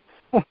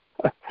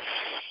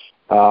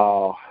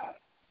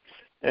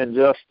 And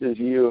just as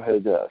you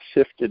had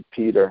sifted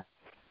Peter,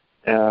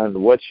 and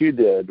what you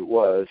did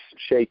was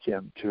shake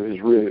him to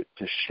his root,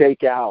 to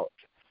shake out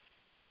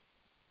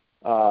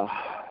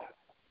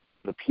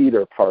the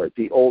Peter part,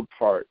 the old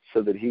part,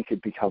 so that he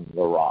could become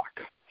the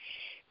rock.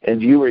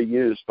 And you were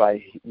used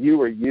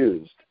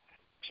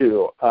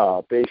to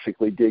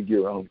basically dig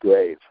your own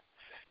grave.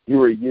 You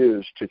were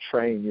used to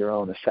train your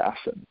own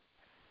assassin.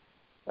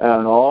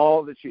 And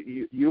all that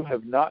you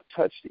have not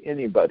touched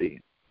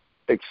anybody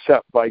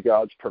except by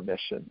God's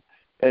permission.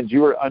 And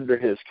you are under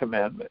his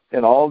commandment.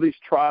 And all these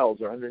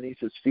trials are underneath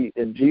his feet.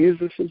 And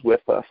Jesus is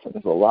with us and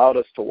has allowed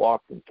us to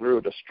walk them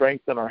through, to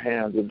strengthen our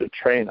hands and to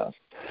train us.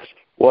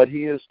 What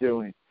he is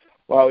doing.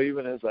 Well,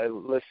 even as I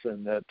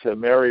listen to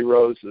Mary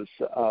Rose's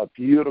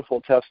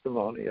beautiful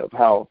testimony of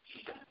how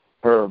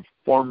her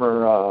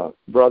former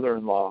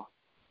brother-in-law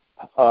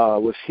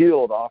was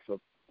healed out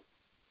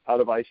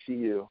of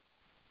ICU.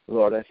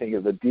 Lord, I think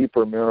of the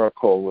deeper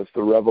miracle was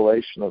the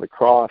revelation of the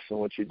cross and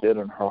what you did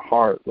in her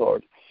heart,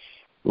 Lord.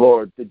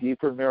 Lord, the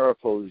deeper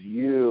miracle is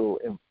you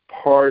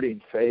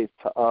imparting faith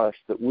to us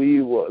that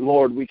we will,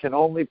 Lord, we can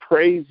only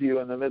praise you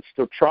in the midst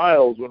of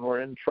trials when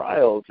we're in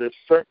trials. There's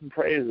certain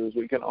praises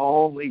we can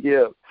only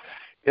give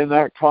in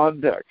that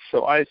context.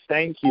 So I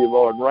thank you,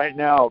 Lord, right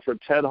now for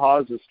Ted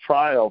Hawes'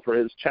 trial, for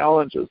his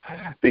challenges,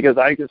 because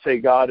I can say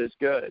God is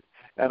good.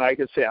 And I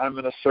can say, I'm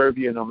going to serve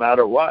you no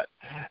matter what.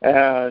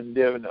 And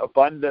in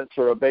abundance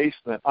or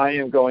abasement, I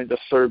am going to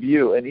serve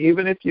you. And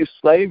even if you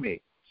slay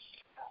me,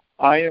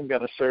 I am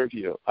going to serve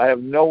you. I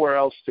have nowhere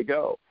else to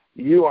go.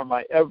 You are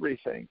my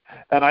everything.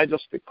 And I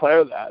just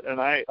declare that.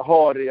 And I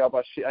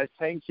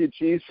thank you,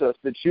 Jesus,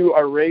 that you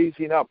are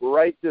raising up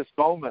right this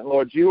moment,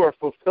 Lord. You are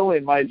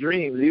fulfilling my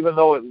dreams, even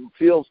though it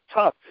feels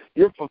tough.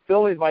 You're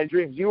fulfilling my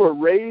dreams. You are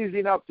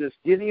raising up this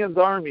Gideon's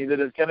army that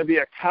is going to be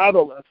a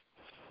catalyst.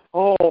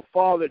 Oh,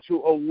 Father,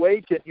 to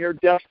awaken your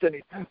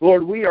destiny.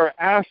 Lord, we are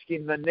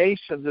asking the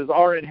nations as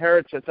our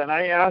inheritance, and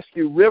I ask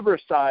you,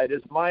 Riverside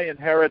is my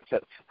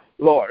inheritance,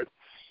 Lord.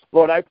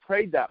 Lord, I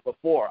prayed that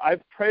before.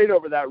 I've prayed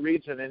over that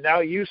region, and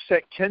now you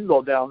sent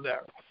Kindle down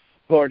there,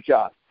 Lord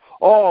God.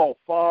 Oh,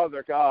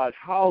 Father God,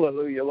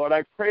 hallelujah, Lord.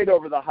 I prayed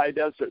over the high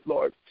desert,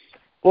 Lord.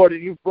 Lord,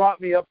 and you've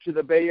brought me up to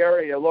the Bay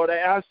Area. Lord, I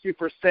ask you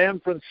for San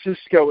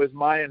Francisco as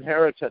my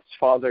inheritance,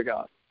 Father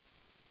God.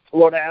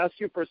 Lord, I ask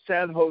you for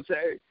San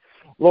Jose.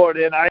 Lord,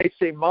 and I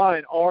say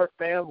mine, our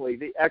family,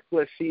 the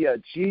ecclesia,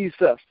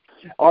 Jesus,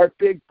 our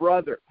big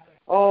brother.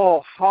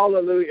 Oh,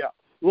 hallelujah.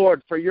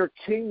 Lord, for your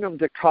kingdom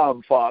to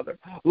come, Father.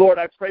 Lord,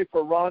 I pray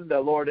for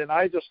Rhonda, Lord, and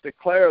I just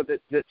declare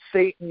that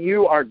Satan,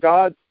 you are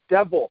God's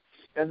devil,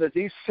 and that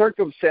these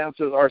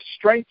circumstances are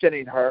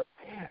strengthening her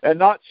and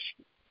not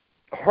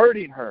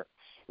hurting her,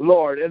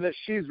 Lord, and that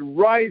she's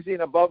rising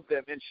above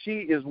them, and she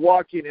is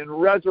walking in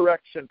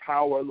resurrection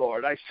power,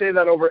 Lord. I say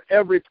that over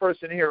every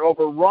person here,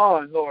 over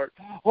Ron, Lord.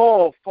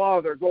 Oh,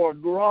 Father,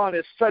 Lord, Ron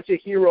is such a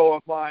hero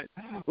of mine.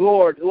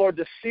 Lord,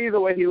 to see the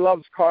way he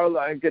loves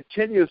Carla and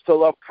continues to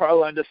love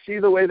Carla, and to see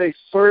the way they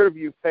serve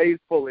you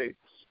faithfully,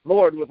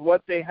 Lord, with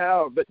what they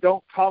have, but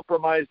don't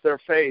compromise their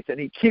faith. And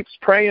he keeps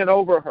praying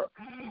over her.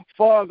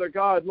 Father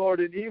God, Lord,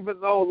 and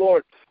even though,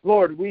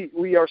 Lord,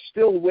 we are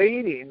still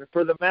waiting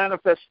for the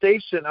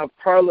manifestation of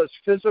Carla's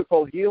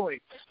physical healing.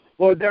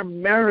 Lord, their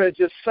marriage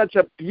is such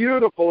a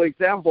beautiful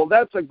example.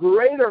 That's a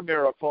greater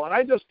miracle. And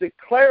I just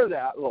declare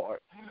that, Lord.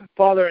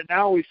 Father, and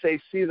now we say,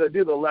 do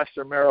the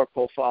lesser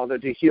miracle, Father,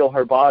 to heal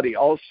her body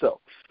also.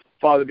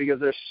 Father, because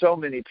there's so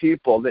many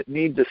people that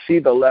need to see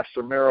the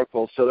lesser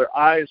miracles, so their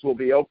eyes will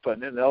be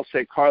open, and they'll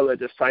say, Carla,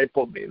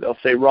 disciple me. They'll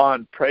say,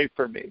 Ron, pray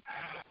for me.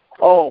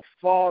 Oh,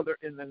 Father,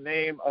 in the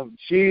name of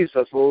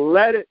Jesus,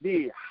 let it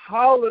be.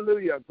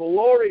 Hallelujah.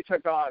 Glory to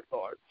God,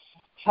 Lord.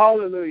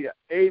 Hallelujah.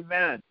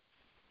 Amen.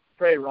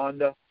 Pray,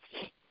 Rhonda.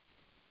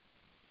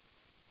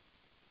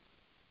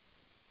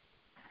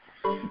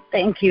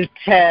 Thank you,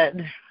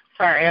 Ted.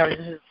 Sorry, I was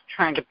just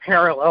trying to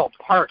parallel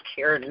park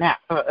here in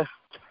Napa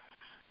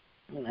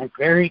in a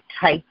very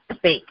tight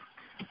space.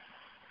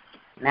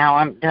 Now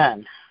I'm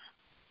done.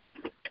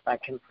 I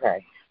can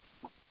pray.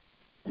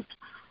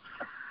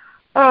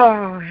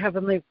 Oh,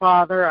 Heavenly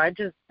Father, I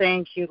just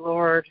thank you,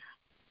 Lord.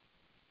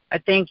 I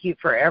thank you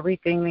for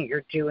everything that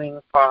you're doing,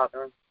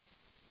 Father.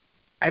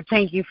 I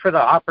thank you for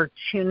the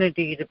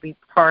opportunity to be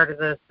part of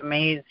this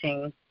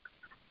amazing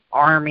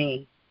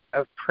army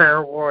of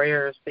prayer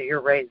warriors that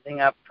you're raising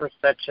up for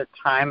such a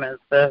time as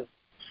this,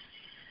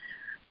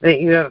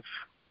 that you have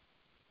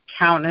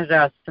counted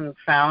us and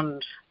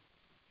found,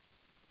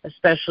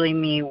 especially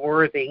me,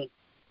 worthy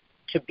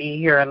to be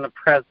here in the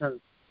presence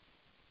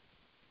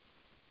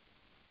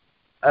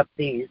of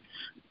these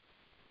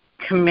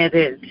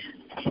committed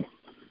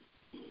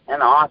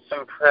and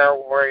awesome prayer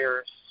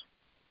warriors.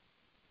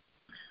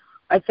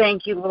 I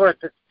thank you, Lord,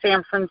 that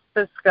San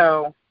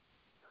Francisco,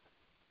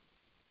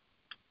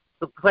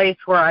 the place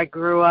where I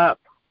grew up,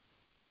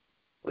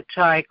 which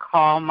I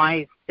call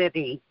my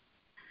city,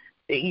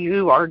 that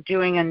you are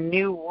doing a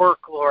new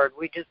work, Lord.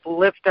 We just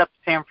lift up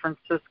San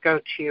Francisco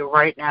to you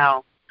right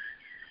now.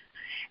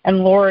 And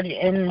Lord,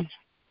 in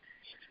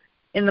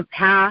the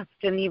past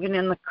and even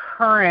in the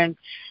current,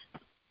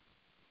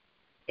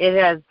 it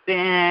has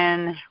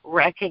been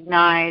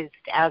recognized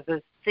as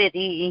a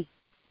city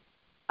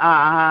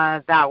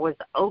that was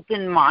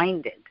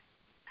open-minded.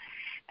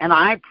 And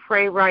I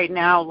pray right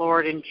now,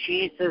 Lord, in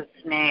Jesus'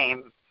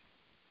 name,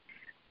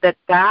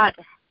 that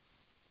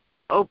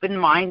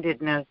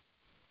open-mindedness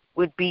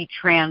would be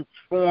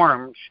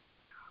transformed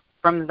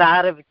from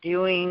that of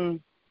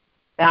doing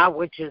that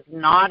which is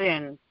not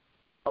in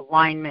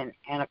alignment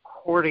and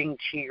according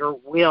to your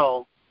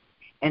will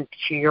and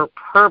to your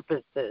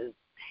purposes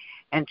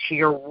and to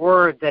your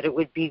word, that it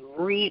would be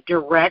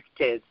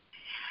redirected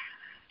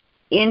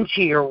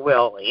into your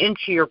will,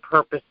 into your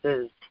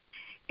purposes,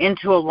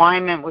 into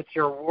alignment with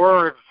your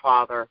word,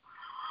 Father.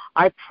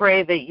 I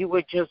pray that you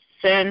would just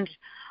send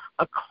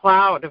a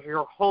cloud of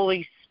your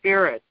Holy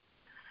Spirit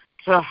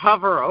to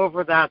hover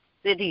over that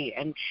city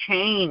and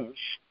change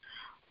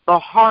the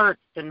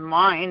hearts and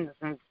minds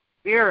and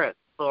spirits,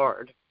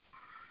 Lord.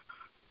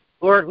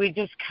 Lord, we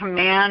just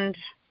command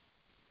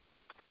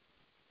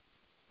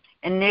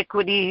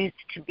iniquities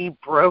to be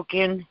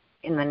broken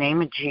in the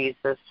name of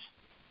Jesus.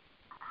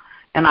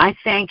 And I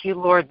thank you,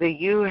 Lord, that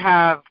you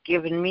have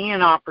given me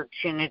an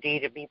opportunity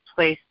to be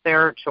placed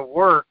there to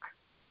work,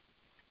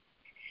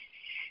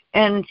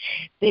 and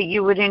that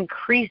you would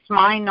increase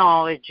my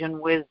knowledge and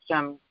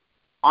wisdom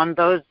on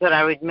those that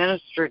I would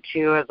minister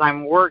to as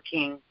I'm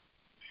working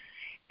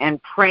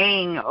and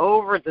praying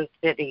over the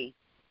city.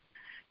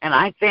 And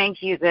I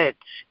thank you that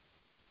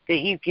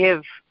you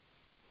give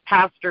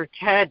Pastor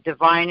Ted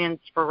divine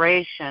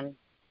inspiration,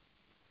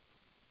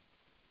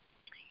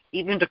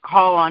 even to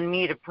call on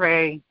me to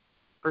pray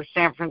for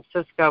San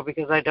Francisco,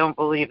 because I don't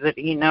believe that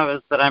he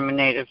knows that I'm a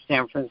native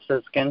San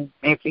Franciscan.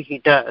 Maybe he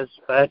does,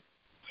 but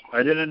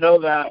I didn't know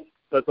that,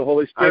 but the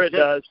Holy Spirit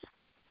does.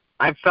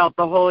 I felt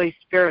the Holy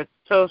Spirit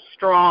so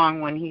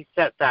strong when he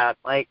said that,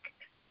 like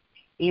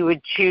he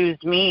would choose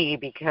me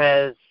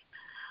because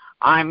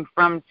I'm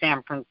from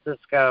San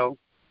Francisco.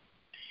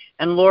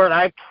 And Lord,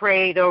 I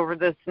prayed over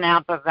this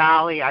Napa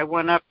Valley. I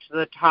went up to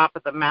the top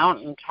of the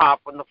mountaintop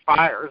when the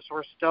fires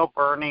were still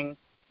burning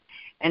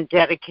and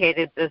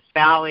dedicated this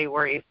valley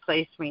where you've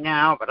placed me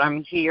now, but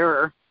I'm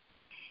here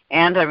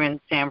and I'm in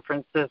San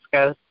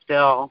Francisco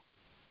still.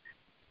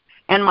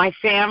 And my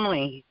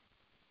family,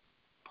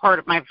 part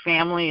of my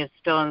family is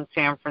still in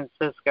San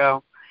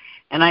Francisco.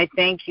 And I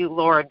thank you,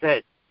 Lord,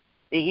 that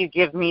you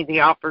give me the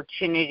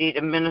opportunity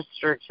to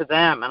minister to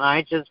them. And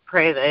I just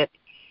pray that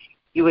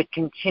you would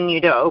continue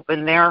to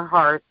open their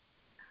hearts,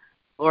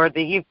 Lord,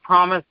 that you've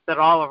promised that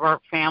all of our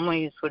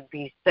families would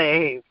be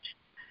saved.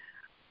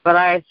 But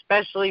I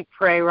especially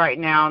pray right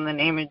now in the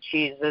name of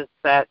Jesus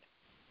that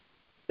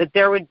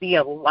there would be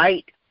a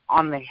light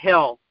on the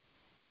hill.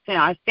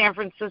 San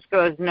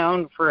Francisco is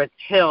known for its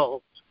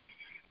hills,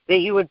 that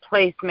you would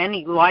place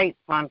many lights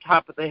on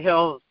top of the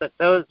hills, that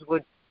those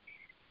would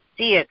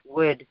see it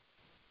would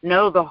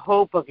know the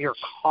hope of your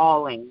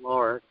calling,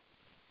 Lord.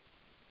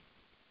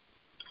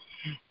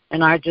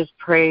 And I just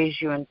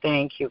praise you and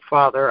thank you,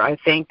 Father. I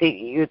thank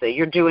that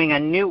you're doing a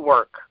new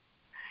work,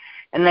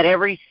 and that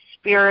every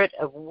spirit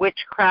of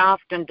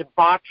witchcraft and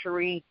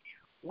debauchery,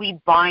 we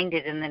bind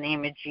it in the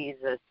name of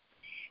Jesus,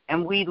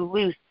 and we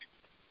loose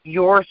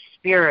your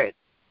spirit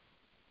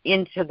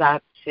into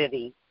that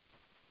city.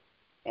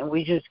 And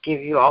we just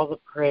give you all the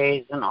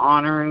praise and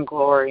honor and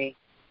glory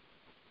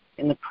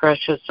in the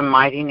precious and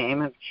mighty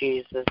name of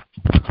Jesus.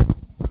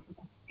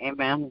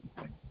 Amen.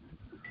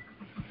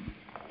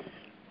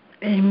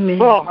 Amen.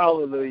 Oh,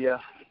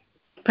 hallelujah.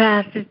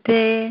 Pastor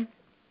Ted?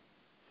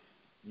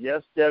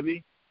 Yes,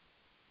 Debbie?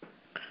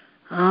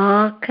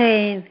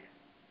 Okay.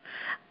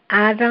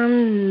 I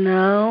don't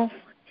know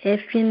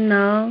if you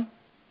know,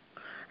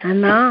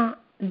 and I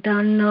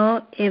don't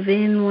know if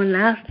anyone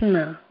else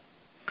knows,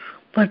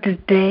 but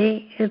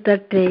today is the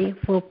day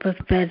for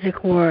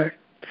prophetic words.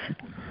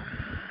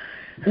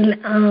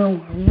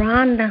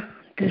 Rhonda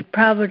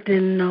probably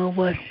didn't know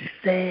what she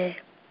said.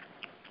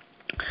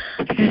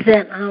 She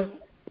said, I'm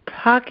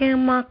parking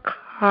in my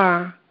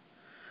car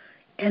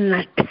in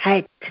a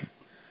tight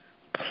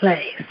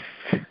place.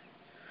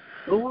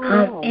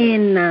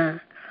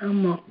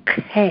 I'm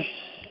okay.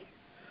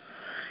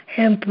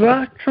 And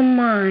brought to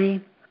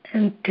mind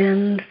and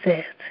then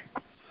said,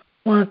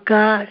 well,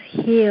 God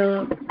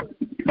hid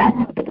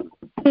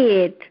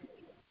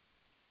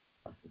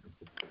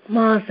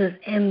Moses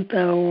in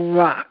the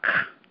rock.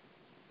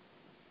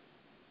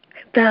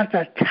 That's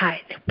a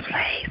tight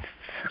place.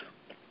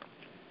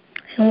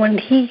 And when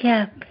he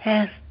got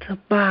passed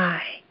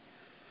by,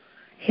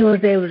 he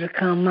was able to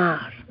come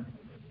out.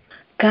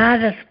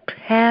 God is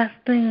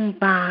passing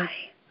by.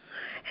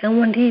 And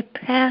when he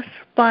passed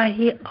by,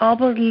 he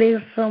always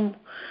leaves some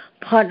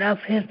part of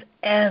his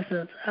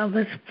essence, of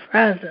his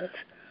presence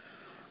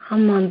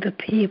among the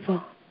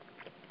people.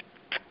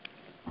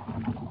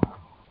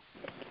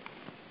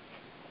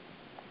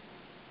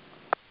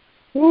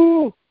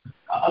 Woo.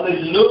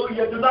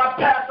 Hallelujah. Do not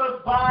pass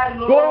us by,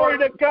 Lord. Glory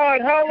to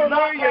God. Hallelujah. Do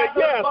not pass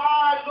us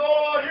by,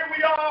 Lord. Here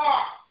we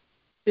are.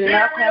 Do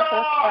not pass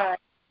us by.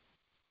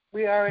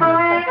 We are in the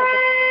presence of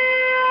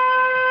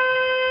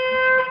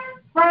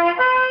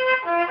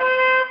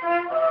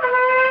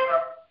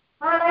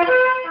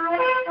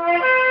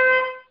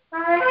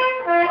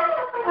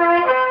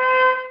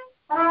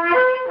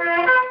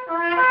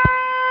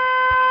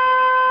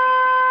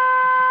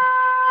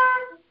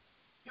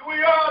Here we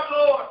are,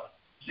 Lord.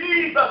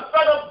 Jesus,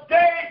 Son of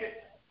David,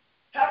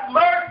 have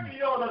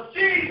mercy on us.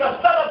 Jesus,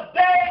 Son of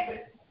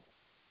David,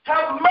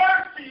 have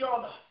mercy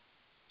on us.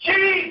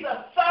 Jesus,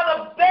 Son Son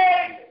of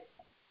David,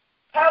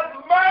 have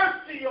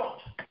mercy on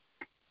us.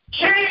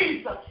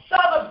 Jesus,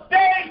 Son of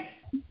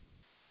David,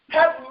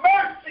 have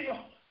mercy on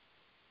us.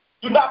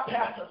 Do not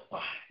pass us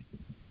by.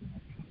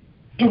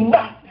 Do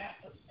not pass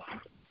us by.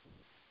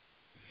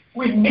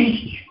 We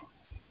need you.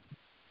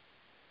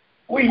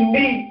 We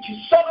need you.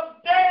 Son of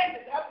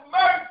David, have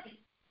mercy.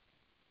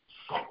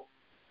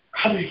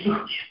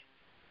 Hallelujah.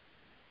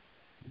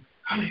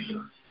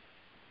 Hallelujah.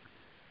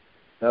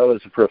 That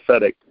was a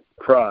prophetic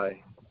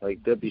cry.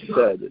 Like Debbie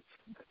said,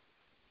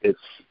 it's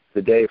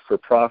the day for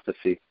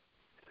prophecy.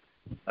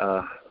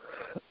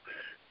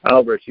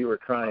 Albert, you were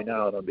crying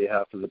out on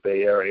behalf of the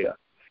Bay Area.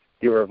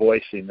 You were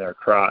voicing their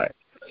cry.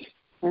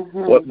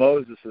 Mm-hmm. What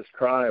Moses'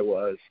 cry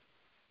was,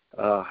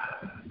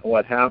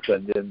 what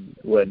happened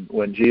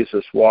when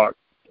Jesus walked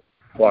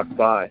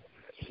by.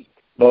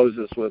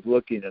 Moses was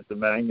looking at the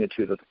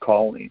magnitude of the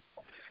calling.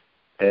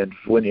 And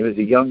when he was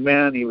a young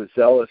man, he was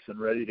zealous and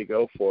ready to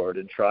go for it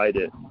and tried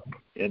it.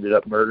 Ended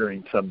up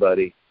murdering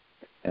somebody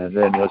and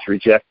then was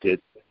rejected.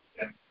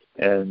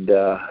 And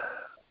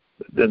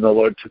then the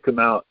Lord took him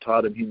out,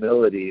 taught him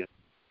humility,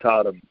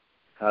 taught him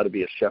how to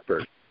be a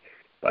shepherd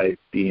by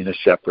being a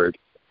shepherd.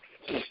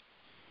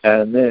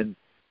 And then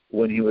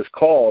when he was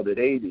called at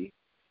 80,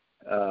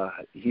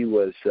 he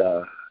was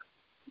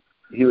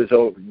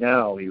over.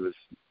 Now he was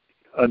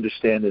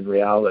understanding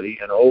reality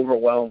and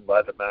overwhelmed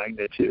by the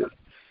magnitude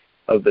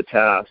of the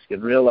task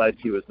and realized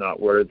he was not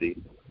worthy.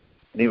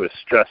 And he was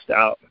stressed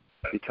out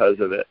because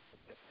of it.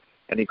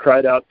 And he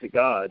cried out to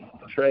God,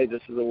 Trey,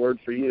 this is a word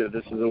for you.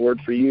 This is a word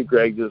for you,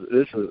 Greg.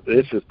 This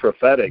is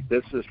prophetic.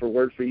 This is a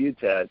word for you,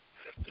 Ted.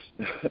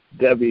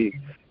 Debbie,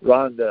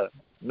 Rhonda,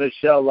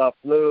 Michelle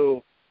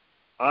LaFleur,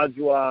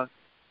 Adjoa.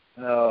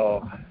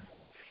 Oh,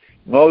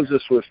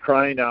 Moses was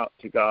crying out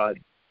to God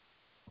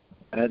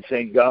and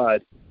saying,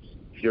 God,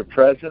 if your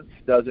presence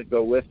doesn't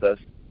go with us,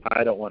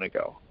 I don't want to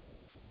go.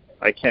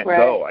 I can't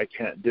go. I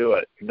can't do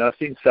it.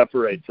 Nothing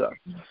separates us.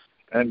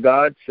 And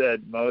God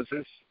said,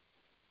 Moses,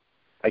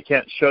 I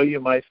can't show you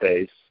my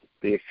face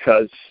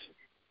because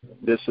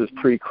this is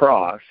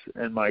pre-cross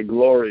and my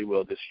glory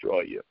will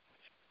destroy you.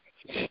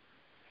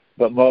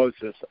 But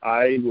Moses,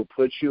 I will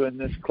put you in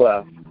this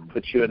cleft,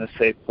 put you in a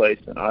safe place,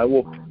 and I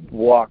will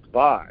walk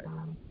by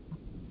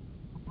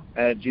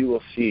and you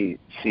will see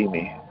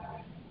me.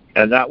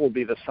 And that will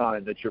be the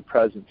sign that your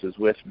presence is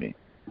with me.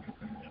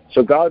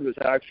 So God was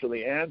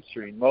actually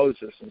answering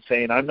Moses and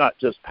saying, I'm not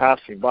just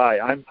passing by.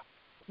 I'm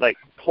like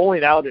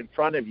pulling out in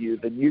front of you.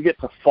 Then you get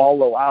to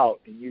follow out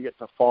and you get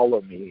to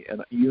follow me.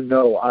 And you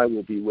know I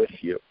will be with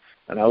you.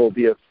 And I will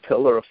be a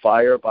pillar of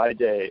fire by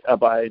night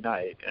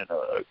and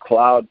a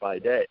cloud by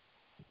day.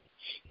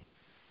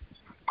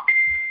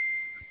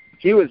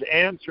 He was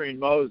answering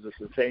Moses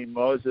and saying,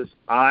 Moses,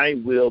 I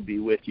will be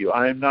with you.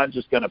 I am not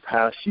just going to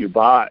pass you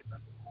by.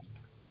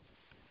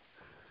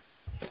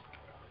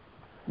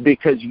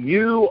 Because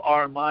you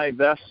are my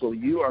vessel,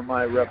 you are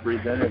my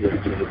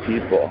representative to the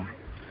people.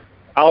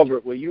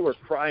 Albert, when you were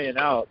crying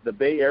out, the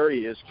Bay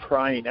Area is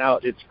crying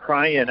out. It's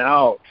crying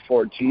out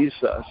for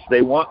Jesus.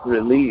 They want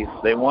release.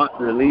 They want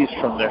release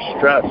from their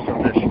stress,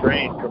 from their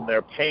strain, from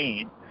their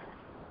pain.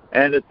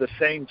 And at the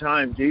same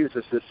time,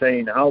 Jesus is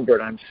saying,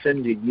 Albert, I'm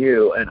sending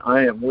you, and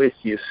I am with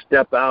you.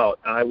 Step out,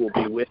 I will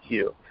be with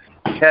you.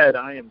 Ted,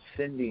 I am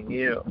sending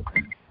you.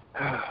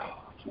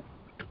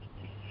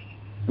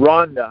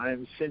 Rhonda,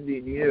 I'm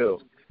sending you.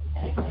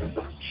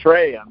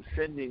 Trey, I'm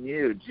sending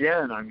you.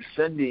 Jen, I'm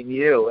sending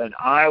you, and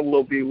I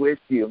will be with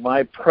you.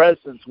 My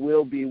presence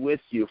will be with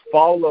you.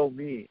 Follow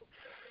me.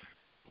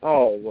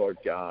 Oh, Lord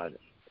God.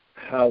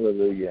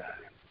 Hallelujah.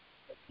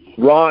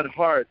 Ron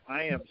Hart,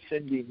 I am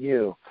sending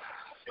you.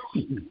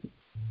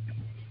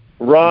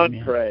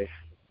 Ron, pray.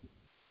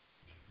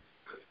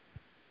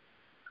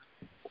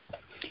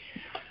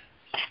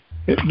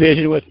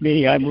 Vision with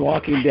me. I'm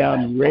walking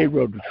down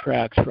railroad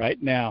tracks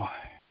right now.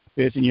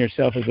 Vision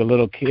yourself as a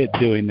little kid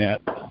doing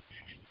that.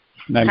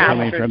 And I'm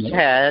coming from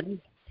Ted.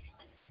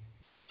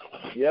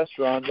 Yes,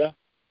 Rhonda.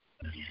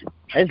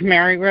 Is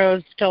Mary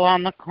Rose still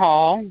on the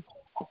call?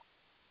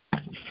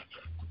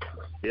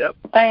 Yep.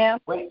 I am.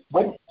 Wait,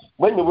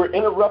 we're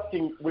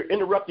interrupting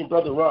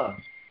Brother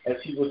Ron as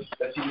he was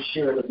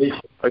sharing the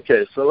vision.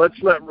 Okay, so let's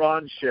let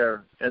Ron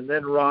share, and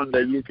then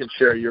Rhonda, you can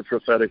share your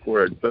prophetic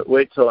word, but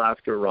wait till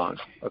after Ron,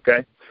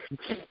 okay?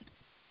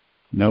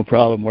 No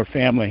problem. We're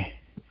family.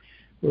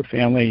 We're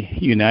family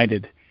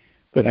united.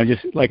 But I'm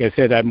just, like I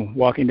said, I'm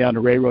walking down the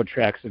railroad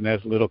tracks, and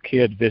as a little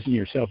kid, visiting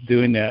yourself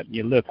doing that,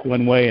 you look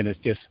one way, and it's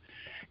just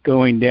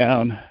going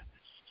down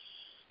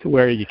to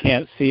where you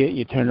can't see it.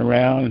 You turn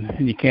around,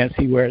 and you can't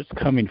see where it's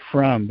coming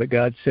from. But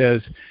God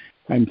says,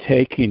 I'm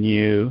taking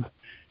you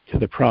to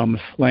the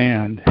promised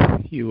land.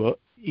 You will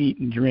eat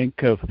and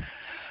drink of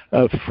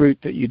fruit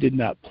that you did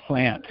not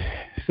plant.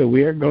 So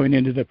we are going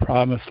into the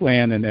promised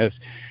land, and as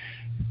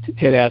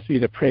Ted asked me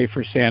to pray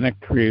for Santa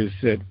Cruz,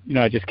 that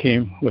I just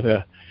came with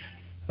a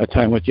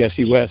time with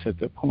Jesse West at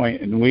the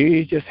point, and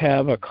we just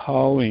have a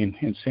calling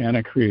in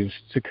Santa Cruz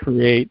to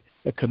create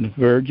a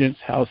convergence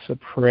house of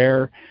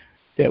prayer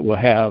that will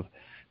have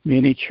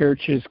many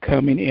churches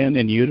coming in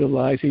and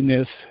utilizing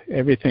this,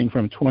 everything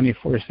from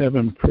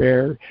 24/7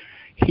 prayer,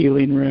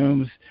 healing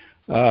rooms,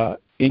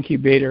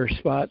 incubator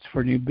spots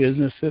for new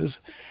businesses.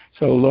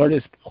 So Lord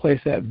has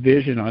placed that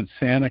vision on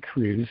Santa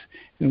Cruz,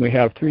 and we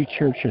have 3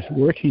 churches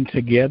working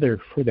together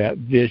for that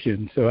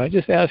vision. So I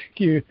just ask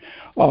you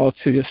all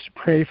to just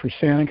pray for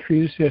Santa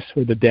Cruz, just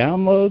for the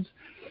downloads,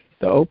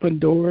 the open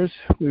doors.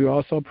 We're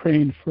also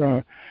praying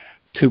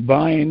to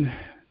bind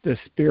the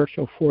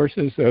spiritual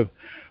forces of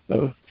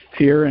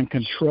fear and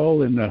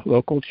control in the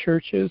local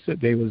churches,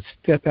 that they would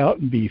step out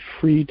and be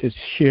free to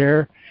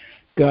share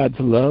God's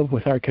love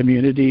with our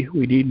community.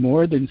 We need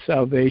more than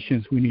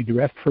salvations. We need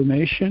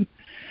reformation.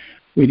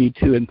 We need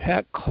to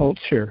impact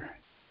culture,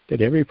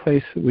 that every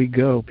place that we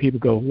go, people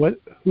go,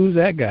 who's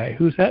that guy?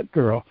 Who's that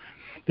girl?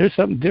 There's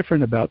something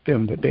different about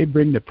them, that they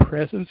bring the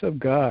presence of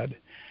God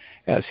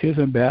as his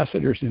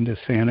ambassadors into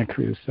Santa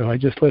Cruz. So I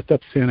just lift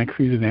up Santa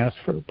Cruz and ask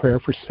for a prayer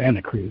for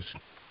Santa Cruz.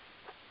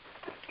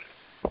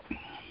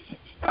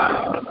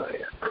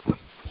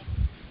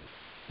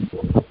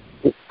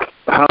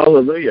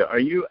 Hallelujah. Are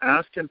you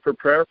asking for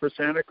prayer for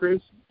Santa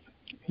Cruz?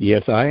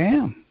 Yes, I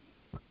am.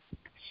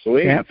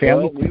 Sweet.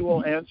 Well, we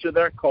will answer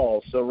that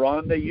call. So,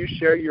 Rhonda, you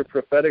share your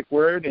prophetic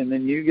word, and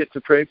then you get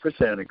to pray for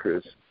Santa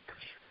Cruz.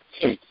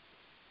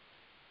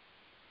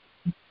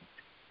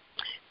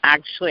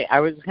 Actually, I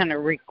was going to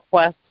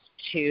request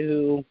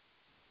to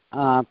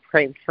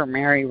pray for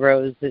Mary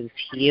Rose's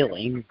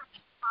healing.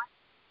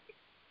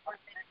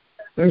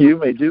 You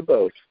may do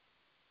both.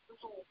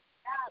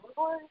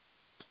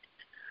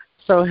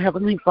 So,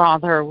 Heavenly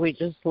Father, we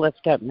just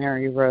lift up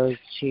Mary Rose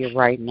to you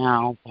right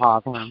now,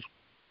 Father.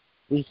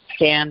 We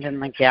stand in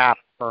the gap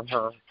for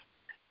her.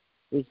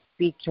 We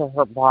speak to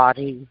her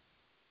body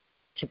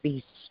to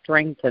be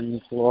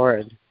strengthened,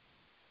 Lord.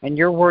 And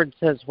your word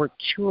says where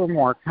 2 or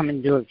more come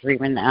into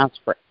agreement and ask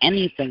for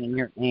anything in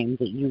your name,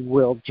 that you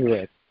will do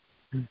it.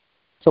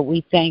 So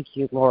we thank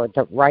you, Lord,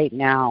 that right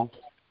now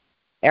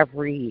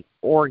every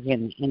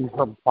organ in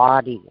her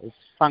body is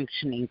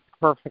functioning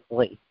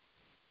perfectly.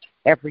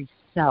 Every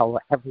cell,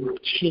 every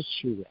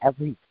tissue,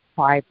 every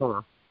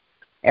fiber,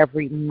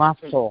 every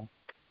muscle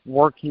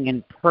working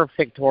in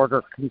perfect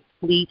order,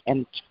 complete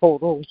and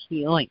total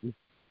healing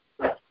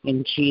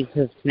in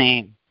Jesus'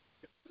 name,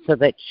 so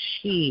that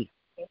she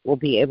will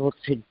be able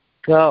to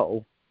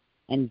go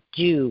and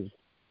do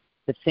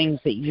the things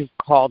that you've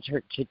called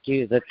her to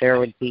do, that there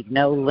would be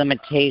no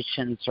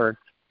limitations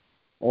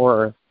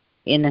or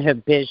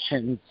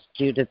inhibitions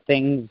due to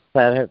things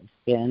that have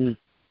been,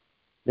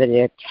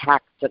 the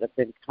attacks that have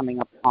been coming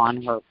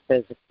upon her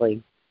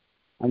physically.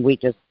 And we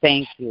just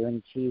thank you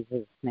in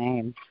Jesus'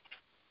 name.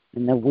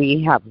 And that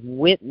we have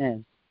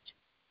witnessed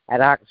at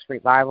Acts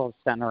Revival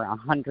Center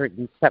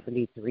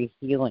 173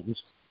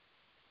 healings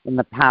in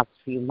the past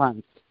few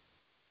months.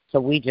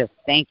 So we just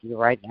thank you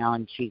right now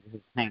in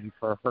Jesus' name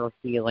for her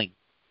healing,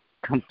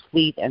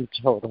 complete and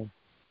total. In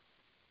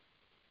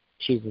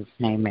Jesus'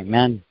 name,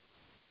 amen.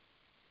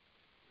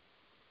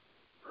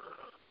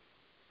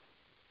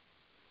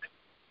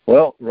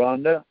 Well,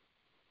 Rhonda,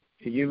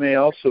 can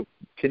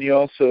you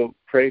also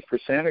pray for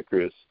Santa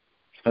Cruz,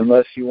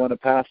 unless you want to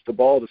pass the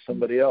ball to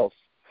somebody else?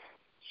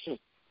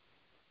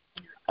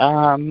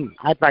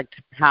 I'd like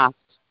to pass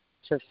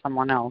to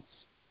someone else.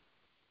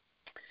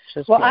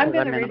 Well, I'm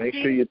going to receive. Make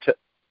sure you.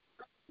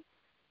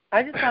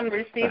 I just want to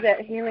receive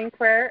that healing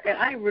prayer, and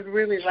I would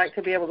really like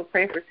to be able to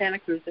pray for Santa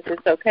Cruz if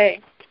it's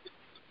okay.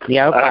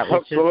 Yep, I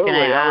was just going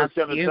to ask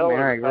you,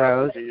 Mary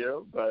Rose.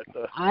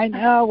 I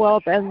know. Well,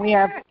 then we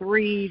have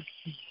 2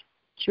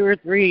 or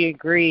 3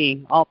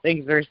 agree. All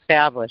things are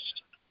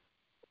established.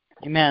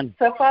 Amen.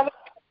 So,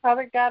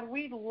 Father God,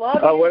 we love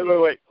you. Oh,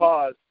 wait.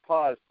 Pause.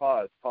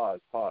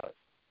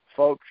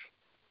 Folks,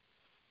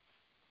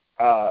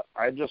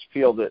 I just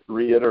feel that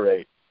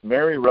reiterate,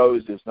 Mary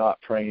Rose is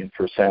not praying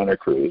for Santa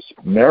Cruz.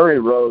 Mary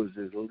Rose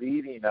is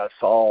leading us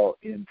all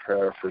in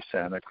prayer for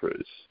Santa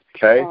Cruz.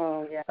 Okay?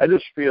 Oh, yeah. I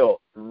just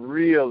feel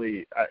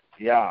really,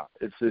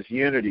 it's this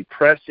unity.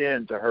 Press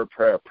into her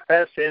prayer.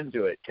 Press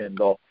into it,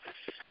 Kendall.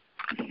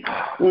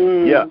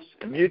 Yes.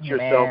 Mute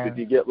yourself if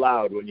you get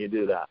loud when you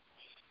do that.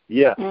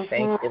 Yes.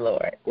 Thank you,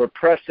 Lord. We're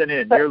pressing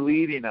in. You're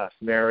leading us,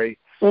 Mary.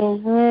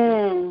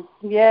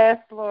 Yes,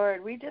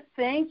 Lord. We just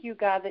thank you,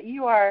 God, that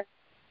you are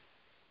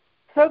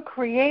so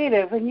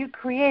creative, and you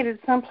created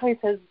someplace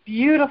as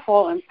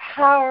beautiful and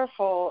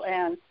powerful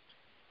and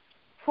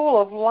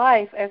full of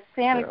life as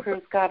Santa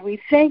Cruz, God.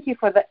 We thank you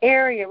for the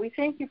area. We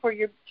thank you for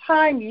your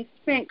time you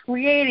spent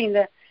creating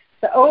the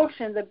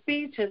ocean, the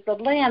beaches, the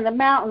land, the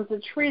mountains, the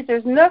trees.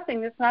 There's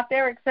nothing that's not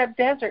there except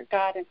desert,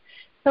 God. And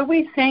so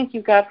we thank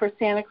you, God, for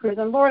Santa Cruz.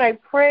 And, Lord, I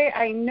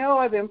know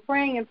I've been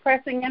praying and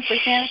pressing in for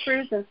Santa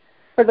Cruz and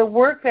for the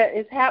work that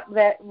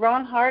that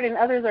Ron Hart and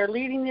others are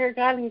leading there,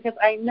 God, because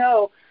I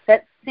know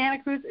that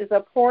Santa Cruz is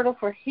a portal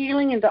for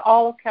healing into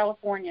all of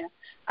California.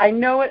 I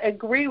know it.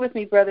 Agree with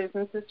me, brothers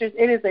and sisters.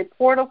 It is a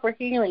portal for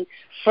healing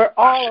for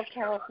all of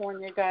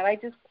California, God. I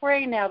just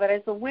pray now that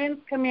as the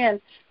winds come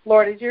in,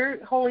 Lord, as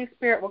your Holy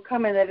Spirit will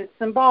come in, that it's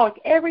symbolic.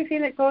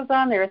 Everything that goes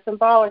on there is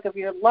symbolic of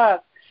your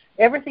love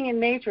Everything in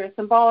nature is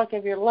symbolic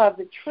of your love.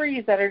 The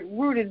trees that are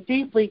rooted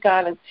deeply,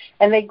 God,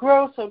 and they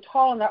grow so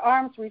tall and their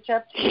arms reach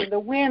up to you. The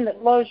wind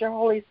that blows your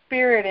Holy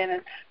Spirit in,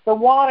 and the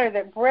water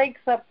that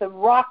breaks up the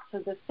rocks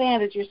and the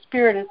sand is your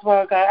Spirit as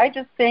well, God. I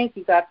just thank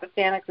you, God, for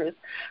Santa Cruz.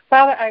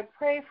 Father, I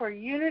pray for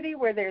unity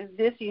where there's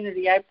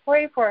disunity. I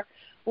pray for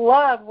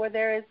love where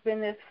there has been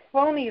this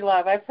phony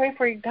love. I pray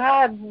for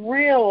God,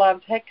 real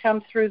love to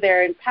come through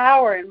there, and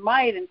power and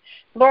might. And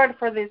Lord,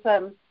 for this,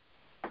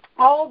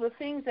 all the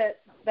things that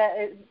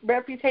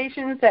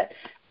reputations that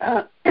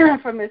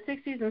from the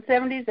 60s and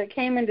 70s that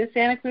came into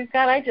Santa Cruz,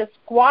 God, I just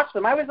squashed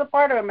them. I was a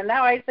part of them, and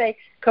now I say,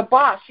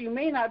 kabosh, you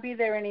may not be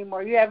there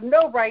anymore. You have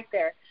no right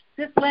there.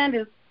 This land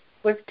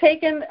was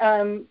taken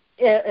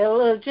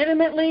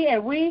illegitimately,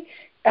 and we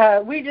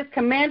just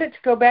command it to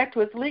go back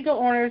to its legal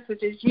owners,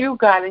 which is you,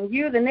 God, and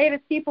you, the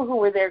native people who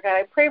were there, God.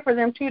 I pray for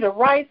them, too, to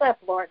rise up,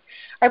 Lord.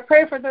 I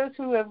pray for those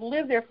who have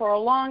lived there for a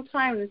long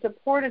time and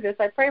supported this.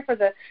 I pray for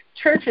the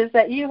churches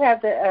that you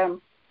have,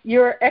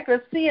 your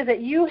ecclesia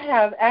that you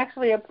have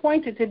actually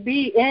appointed to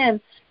be in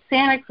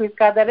Santa Cruz,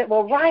 God, that it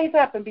will rise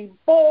up and be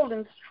bold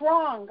and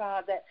strong,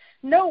 God, that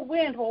no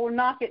wind will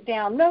knock it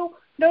down, no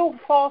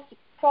false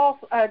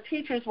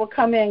teachers will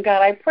come in,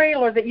 God. I pray,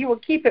 Lord, that you will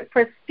keep it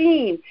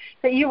pristine,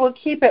 that you will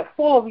keep it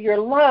full of your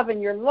love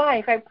and your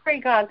life. I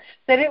pray, God,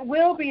 that it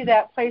will be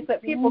that place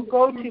that people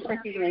go to for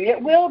healing. It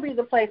will be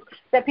the place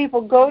that people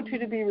go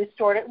to be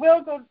restored. It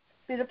will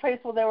be the place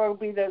where there will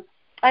be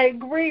I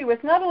agree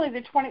with not only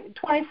the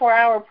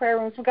 24-hour prayer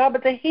rooms for God,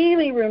 but the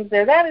healing rooms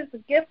there. That is the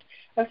gift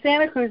of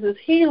Santa Cruz, is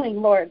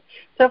healing, Lord.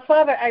 So,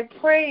 Father, I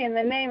pray in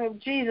the name of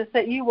Jesus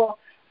that you will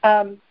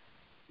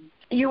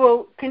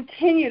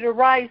continue to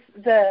rise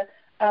the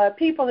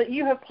people that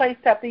you have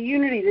placed up, the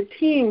unity, the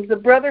teams, the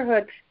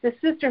brotherhood, the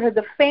sisterhood,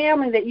 the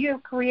family that you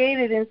have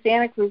created in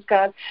Santa Cruz,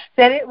 God,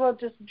 that it will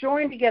just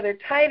join together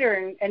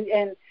tighter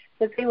and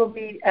that they will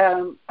be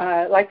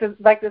like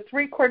the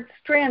three-cord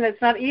strand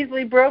that's not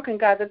easily broken,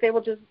 God, that they will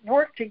just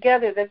work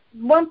together, that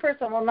one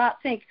person will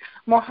not think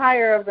more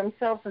higher of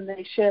themselves than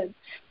they should,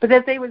 but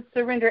that they would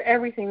surrender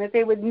everything, that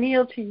they would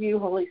kneel to you,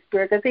 Holy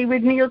Spirit, that they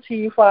would kneel to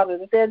you, Father,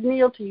 that they would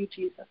kneel to you,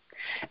 Jesus,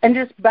 and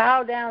just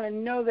bow down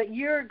and know that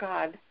you're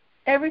God.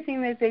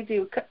 Everything that they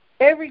do,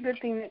 every good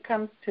thing that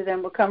comes to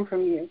them will come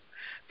from you.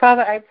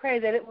 Father, I pray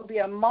that it will be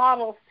a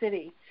model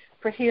city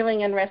for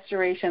healing and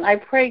restoration. I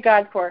pray,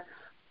 God, for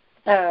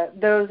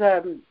those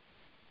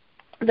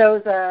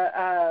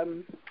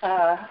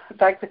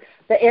like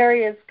the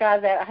areas,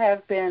 God, that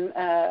have been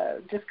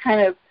just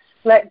kind of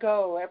let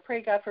go. I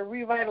pray, God, for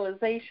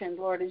revitalization,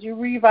 Lord, as you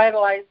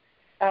revitalize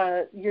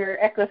your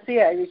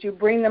ecclesia, as you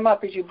bring them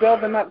up, as you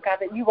build them up, God,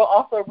 that you will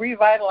also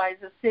revitalize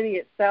the city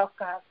itself,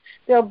 God.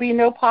 There will be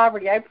no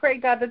poverty. I pray,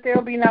 God, that there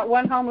will be not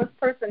one homeless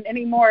person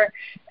anymore.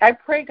 I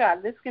pray,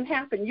 God, this can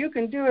happen. You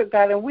can do it,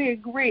 God, and we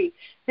agree.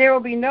 There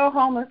will be no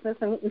homelessness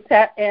in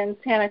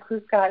Santa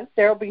Cruz, God.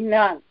 There will be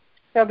none.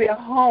 There will be a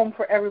home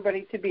for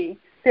everybody to be.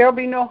 There will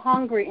be no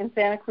hungry in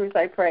Santa Cruz,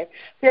 I pray.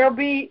 There will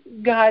be,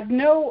 God,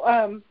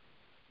 no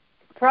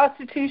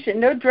prostitution,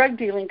 no drug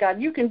dealing, God.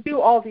 You can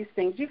do all these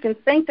things. You can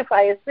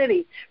sanctify a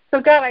city.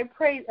 So, God, I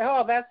pray,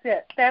 that's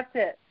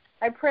it.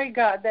 I pray,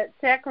 God, that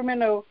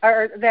Sacramento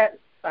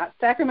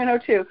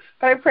too,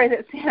 but I pray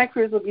that Santa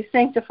Cruz will be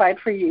sanctified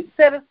for you,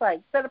 set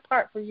aside, set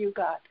apart for you,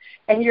 God,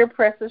 and your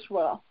precious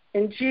will.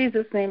 In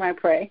Jesus' name I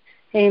pray.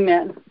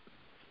 Amen.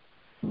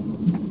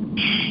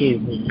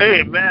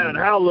 Amen.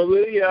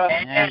 Hallelujah.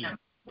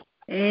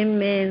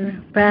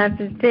 Amen.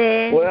 Pastor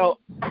Ted. Well,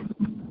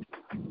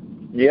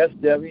 yes,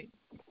 Debbie.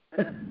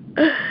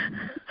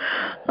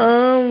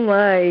 Oh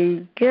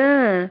my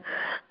God.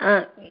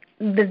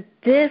 The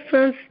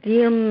difference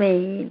you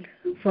made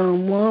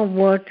from one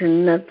word to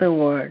another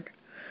word,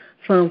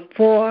 from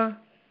for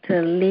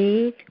to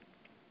lead,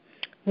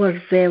 was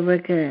very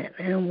good.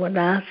 And what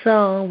I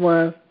saw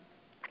was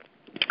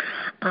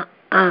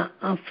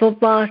a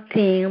football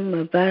team,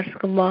 a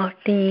basketball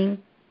team.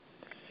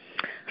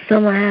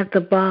 Someone has the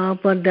ball,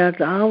 but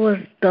there's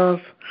always those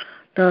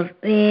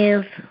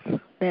ends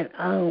that,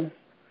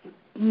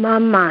 my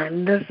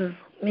mind, this is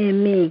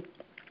me.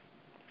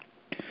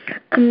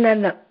 I'm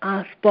not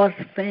a sports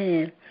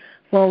fan,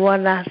 but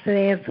what I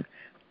see is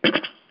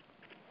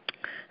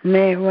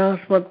Mary Rose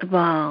with the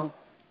ball,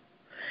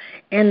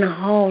 and the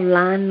whole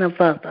line of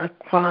us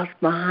across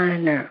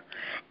behind her,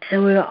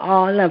 and we're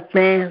all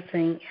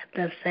advancing at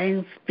the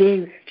same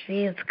speed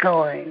she's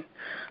going.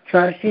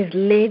 So she's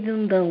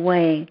leading the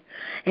way,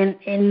 and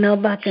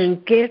nobody can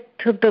get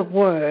to the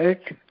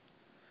word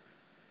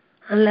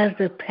unless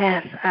it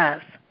pass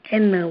us.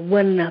 And it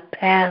wouldn't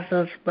pass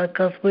us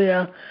because we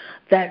are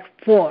that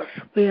force.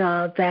 We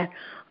are that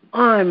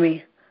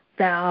army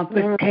that are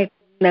protecting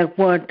that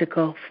word to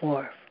go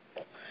forth.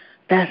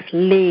 That's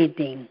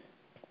leading.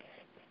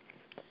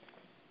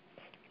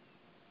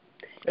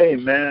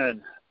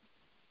 Amen.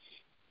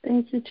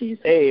 Thank you,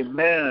 Jesus.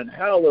 Amen.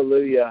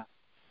 Hallelujah.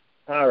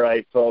 All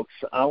right, folks.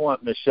 I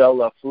want Michelle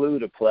LaFleur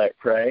to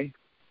pray,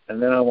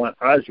 and then I want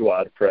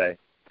Ajwa to pray.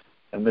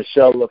 And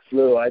Michelle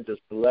LaFleur, I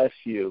just bless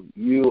you.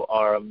 You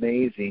are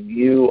amazing.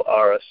 You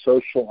are a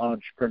social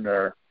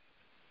entrepreneur.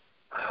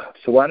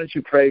 So why don't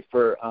you pray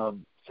for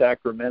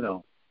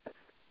Sacramento?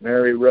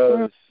 Mary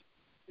Rose,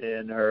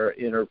 in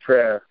her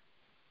prayer,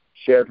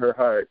 shared her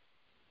heart.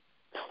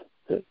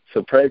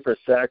 So pray for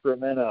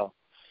Sacramento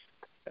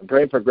and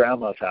pray for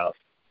Grandma's house.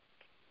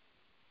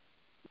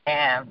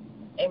 Amen.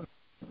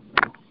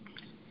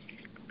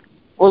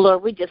 Well,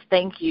 Lord, we just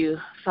thank you,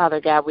 Father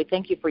God. We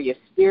thank you for your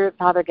spirit,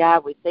 Father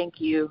God. We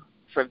thank you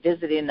for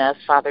visiting us,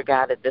 Father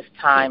God, at this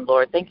time,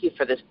 Lord. Thank you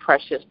for this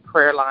precious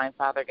prayer line,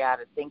 Father God,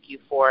 and thank you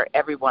for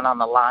everyone on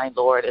the line,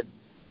 Lord, and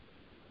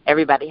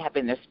everybody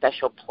having their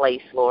special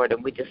place, Lord,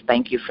 and we just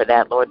thank you for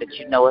that, Lord, that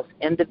you know us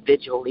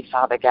individually,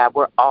 Father God.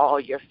 We're all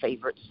your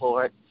favorites,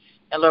 Lord.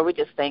 And, Lord, we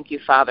just thank you,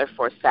 Father,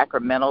 for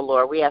Sacramento,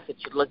 Lord. We ask that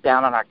you look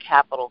down on our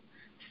capital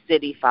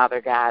city,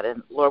 Father God,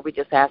 and, Lord, we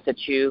just ask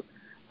that you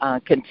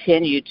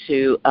continue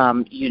to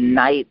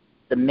unite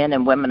the men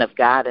and women of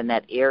God in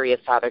that area,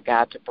 Father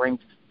God, to bring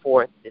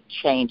forth the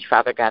change,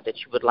 Father God, that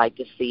you would like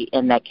to see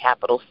in that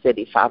capital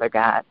city, Father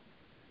God.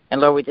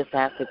 And, Lord, we just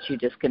ask that you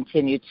just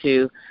continue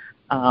to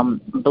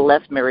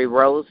bless Mary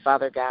Rose,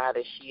 Father God,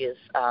 as she is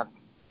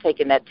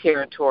taking that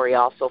territory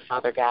also,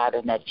 Father God,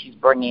 and that she's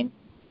bringing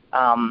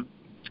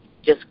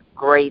just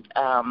great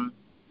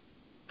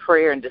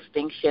prayer and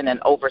distinction and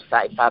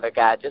oversight, Father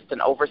God, just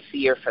an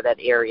overseer for that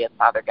area,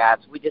 Father God.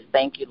 So we just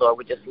thank you, Lord.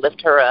 We just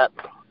lift her up,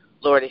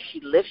 Lord, as she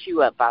lifts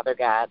you up, Father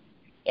God,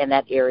 in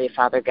that area,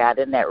 Father God,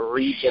 in that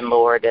region,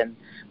 Lord. And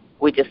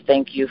we just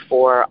thank you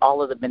for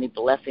all of the many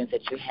blessings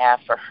that you have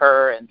for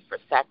her and for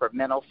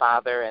Sacramento,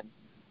 Father, and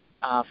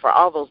for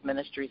all those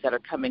ministries that are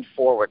coming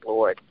forward,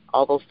 Lord,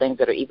 all those things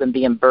that are even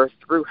being birthed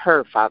through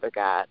her, Father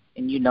God,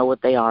 and you know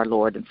what they are,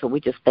 Lord. And so we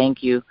just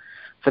thank you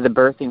for the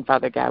birthing,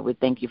 Father God. We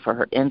thank you for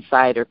her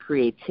insight, her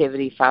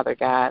creativity, Father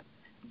God,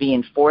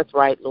 being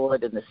forthright,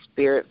 Lord, in the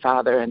spirit,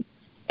 Father,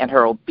 and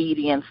her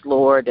obedience,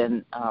 Lord.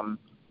 And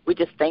we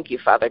just thank you,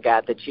 Father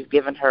God, that you've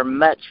given her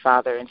much,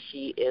 Father, and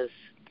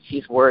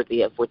she's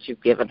worthy of what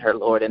you've given her,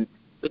 Lord. And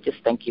we just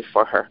thank you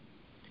for her.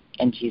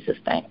 In Jesus'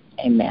 name,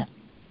 amen.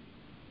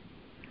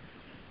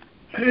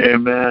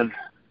 Amen.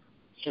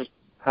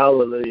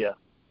 Hallelujah.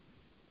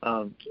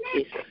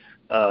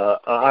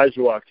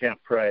 Ajwa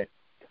can't pray.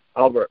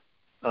 Albert,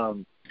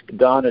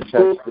 Donna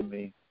texted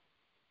me.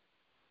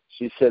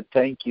 She said,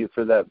 thank you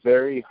for that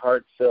very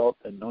heartfelt,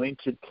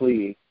 anointed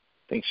plea.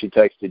 I think she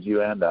texted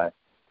you and I.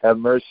 Have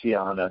mercy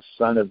on us,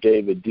 Son of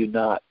David. Do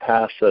not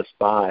pass us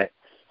by.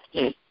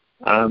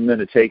 I'm going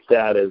to take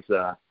that as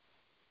a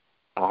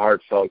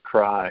heartfelt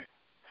cry.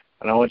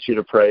 And I want you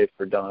to pray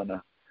for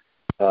Donna,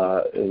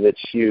 that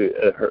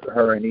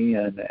her and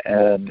Ian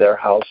and their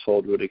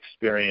household would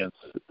experience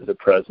the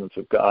presence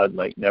of God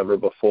like never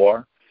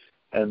before.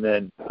 And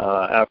then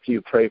after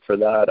you pray for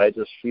that, I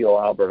just feel,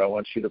 Albert, I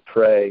want you to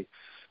pray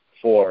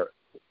for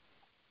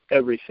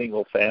every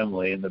single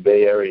family in the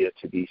Bay Area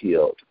to be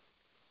healed,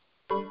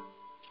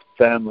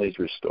 families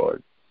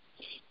restored.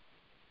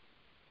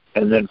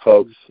 And then,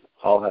 folks,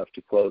 I'll have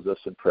to close us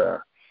in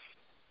prayer.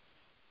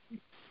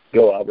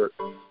 Go, Albert.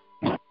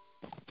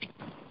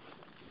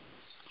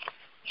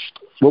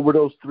 What were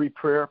those 3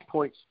 prayer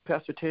points,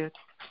 Pastor Ted?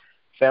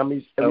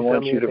 Every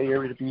family in the Bay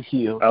Area to be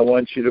healed. I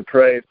want you to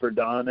pray for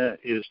Donna.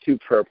 It is 2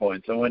 prayer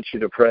points. I want you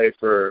to pray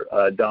for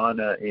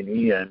Donna and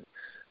Ian,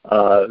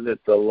 that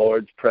the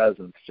Lord's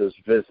presence just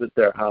visit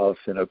their house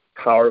in a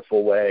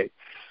powerful way.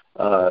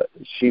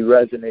 She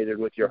resonated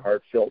with your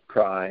heartfelt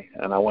cry,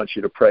 and I want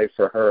you to pray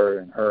for her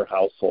and her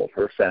household,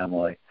 her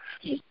family.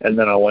 And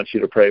then I want you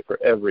to pray for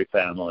every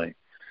family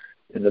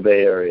in the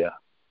Bay Area.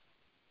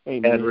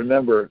 Amen. And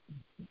remember,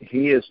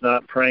 he is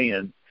not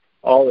praying.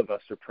 All of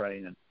us are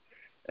praying.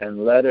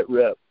 And let it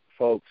rip.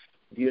 Folks,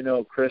 you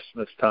know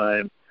Christmas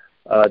time,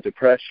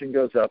 depression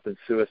goes up and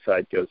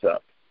suicide goes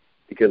up.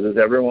 Because as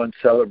everyone's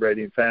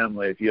celebrating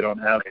family, if you don't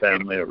have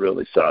family, it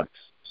really sucks.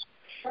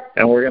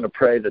 And we're going to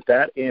pray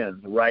that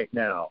ends right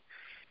now.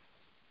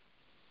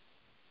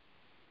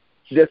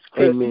 This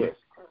Christmas.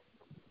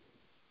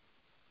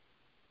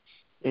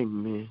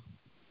 Amen.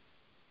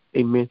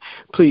 Amen.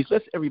 Please,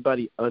 let's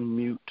everybody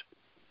unmute.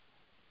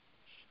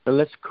 And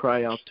let's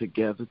cry out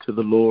together to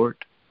the Lord.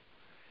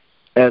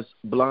 As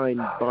blind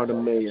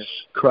Bartimaeus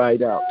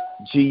cried out,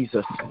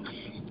 Jesus,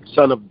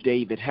 Son of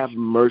David, have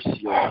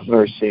mercy on us.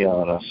 Mercy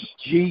on us.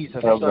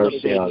 Jesus, have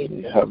mercy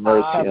on us. Have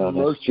mercy on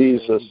us.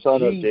 Jesus,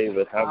 Son of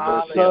David, have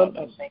mercy on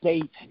us.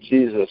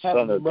 Jesus,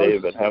 Son of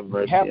David, have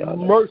mercy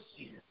on us.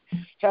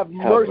 Have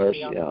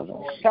mercy on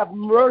us. Have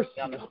mercy.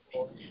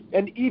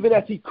 And even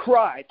as he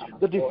cried,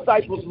 the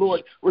disciples,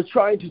 Lord, were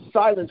trying to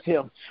silence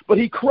him. But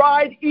he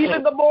cried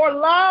even the more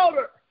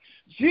louder.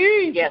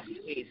 Jesus,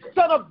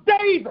 Son of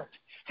David,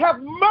 have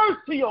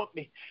mercy on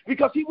me,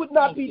 because he would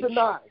not be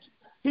denied.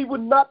 He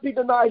would not be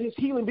denied his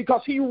healing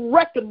because he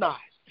recognized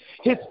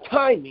his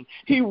timing.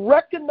 He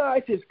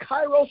recognized his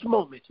kairos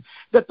moment,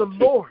 that the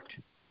Lord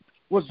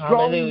was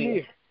drawing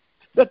near.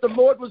 That the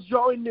Lord was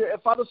drawing near.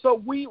 And Father,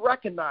 so we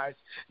recognize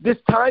this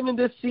time in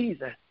this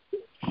season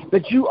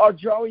that you are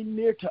drawing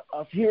near to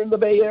us here in the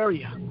Bay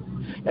Area.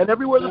 And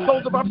everywhere the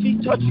soles of our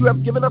feet touch, you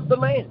have given us the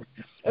land.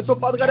 And so,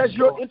 Father God, as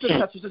your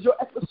intercessors, as your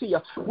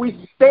ecclesia,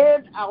 we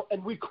stand out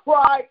and we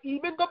cry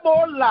even the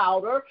more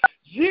louder,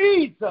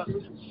 Jesus,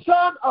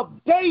 Son of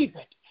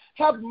David,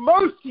 have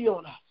mercy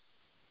on us.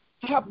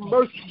 Have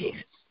mercy.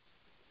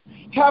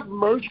 Have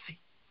mercy.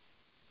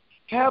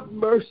 Have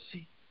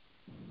mercy.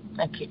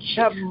 Thank you, Jesus.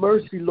 Have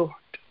mercy, Lord.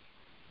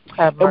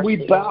 Have mercy, and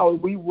we bow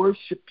and we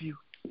worship you.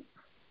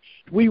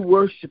 We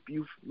worship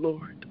you,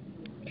 Lord,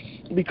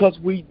 because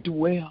we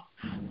dwell.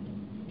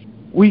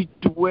 We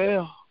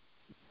dwell.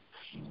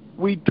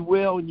 We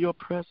dwell in your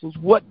presence.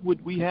 What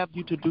would we have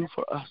you to do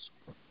for us?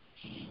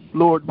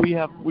 Lord, we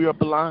are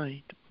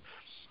blind.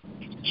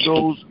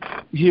 Those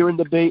here in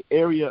the Bay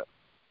Area,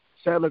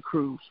 Santa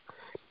Cruz,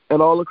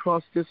 and all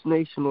across this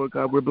nation, Lord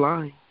God, we're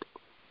blind.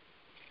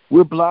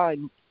 We're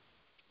blind.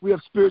 We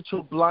have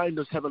spiritual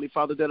blinders, Heavenly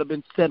Father, that have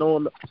been set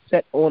on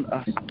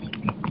us.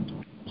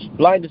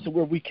 Blindness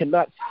where we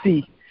cannot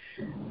see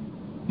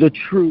the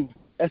true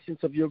essence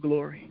of your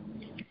glory.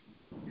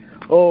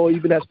 Oh,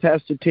 even as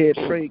Pastor Ted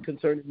prayed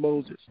concerning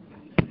Moses.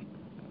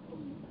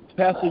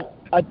 Pastor,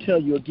 I tell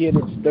you again,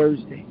 it's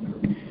Thursday.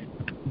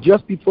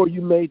 Just before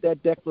you made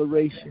that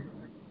declaration,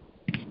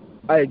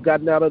 I had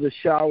gotten out of the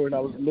shower and I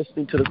was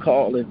listening to the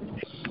call,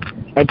 and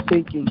I'm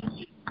thinking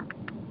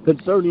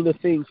concerning the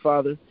things,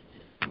 Father,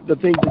 the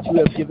things that you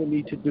have given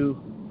me to do.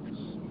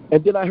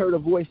 And then I heard a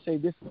voice say,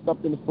 this is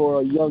something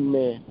for a young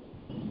man.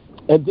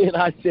 And then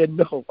I said,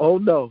 no, oh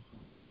no,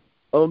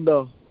 oh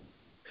no.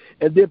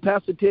 And then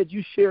Pastor Ted,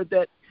 you shared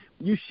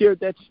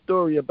that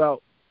story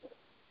about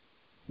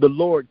the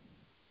Lord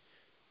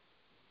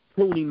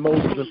pruning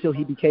Moses until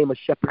he became a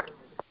shepherd.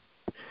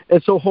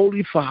 And so,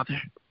 Holy Father,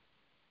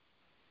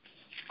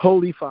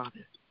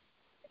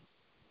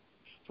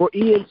 for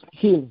Ian's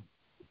healing,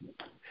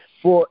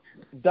 for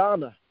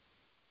Donna,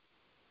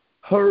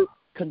 her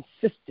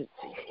consistency,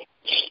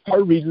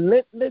 her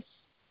relentless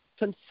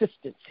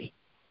consistency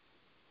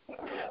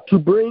to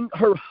bring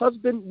her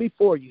husband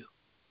before you.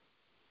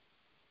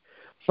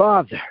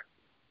 Father,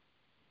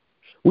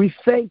 we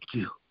thank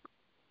you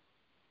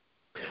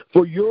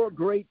for your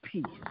great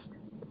peace,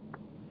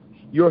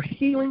 your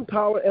healing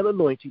power and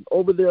anointing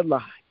over their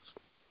lives.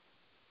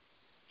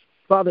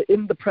 Father,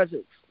 in the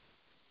presence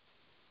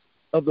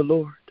of the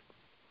Lord,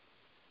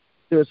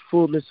 there is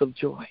fullness of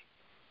joy.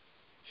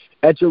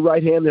 At your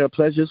right hand, there are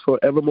pleasures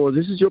forevermore.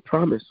 This is your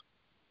promise.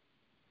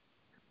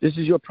 This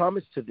is your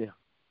promise to them.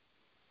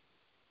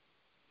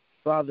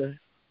 Father,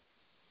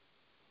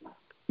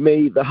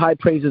 may the high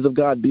praises of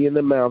God be in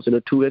their mouths and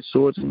the two-edged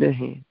swords in their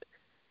hand.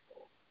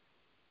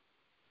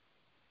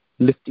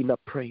 Lifting up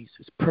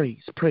praises,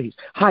 praise,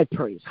 high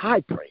praise,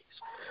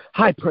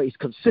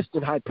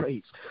 consistent high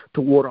praise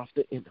to ward off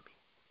the enemy.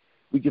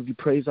 We give you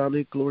praise, honor,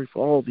 and glory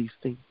for all these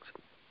things.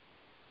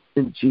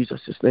 In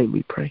Jesus' name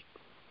we pray.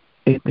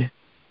 Amen.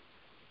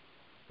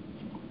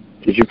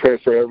 Did you pray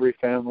for every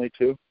family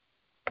too?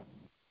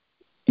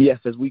 Yes,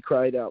 as we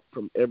cried out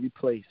from every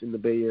place in the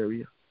Bay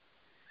Area.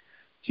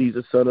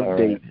 Jesus, Son of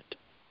David,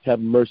 have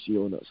mercy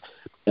on us.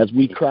 As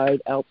we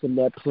cried out from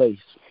that place,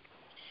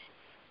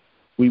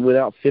 we went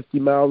out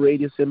 50-mile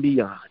radius and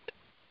beyond.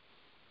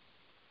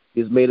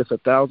 He has made us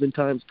 1,000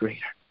 times greater.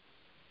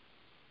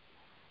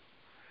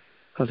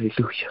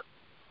 Hallelujah.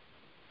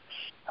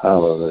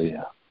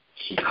 Hallelujah.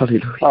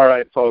 Hallelujah. All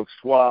right, folks.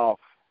 Wow,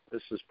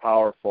 this is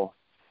powerful.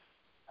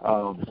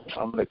 I'm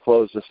going to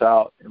close this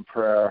out in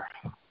prayer.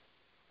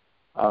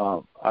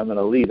 I'm going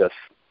to lead us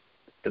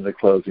in the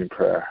closing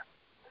prayer.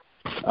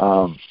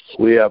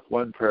 We have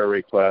one prayer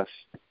request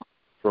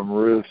from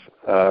Ruth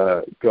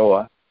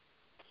Goa.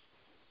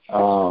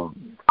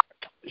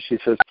 She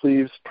says,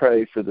 please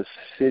pray for the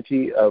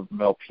city of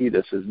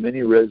Milpitas as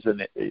many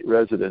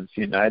residents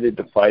united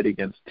to fight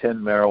against 10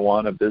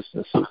 marijuana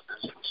businesses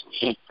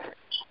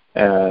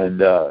and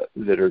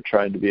that are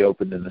trying to be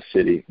opened in the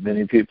city.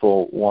 Many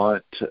people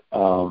want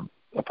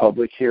a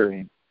public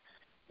hearing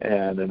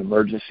and an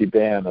emergency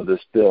ban of this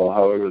bill.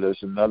 However,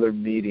 there's another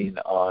meeting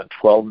on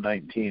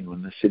 12/19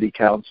 when the city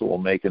council will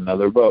make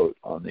another vote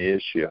on the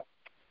issue.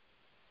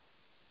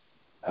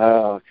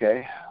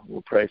 Okay,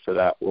 we'll pray for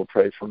that. We'll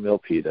pray for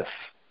Milpitas.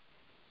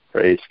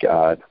 Praise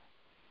God.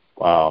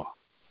 Wow.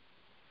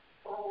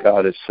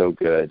 God is so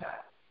good.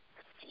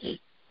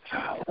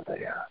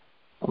 Hallelujah.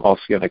 I'm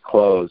also going to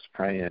close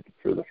praying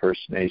for the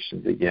First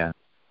Nations again.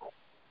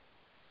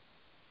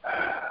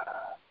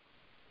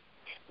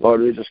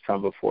 Lord, we just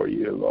come before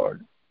you,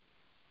 Lord.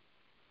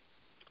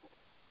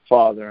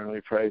 Father, and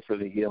we pray for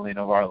the healing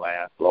of our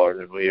land, Lord,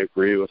 and we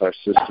agree with our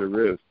sister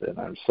Ruth, and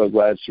I'm so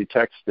glad she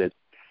texted.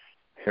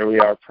 Here we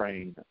are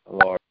praying,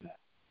 Lord,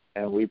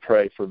 and we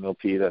pray for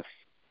Milpitas.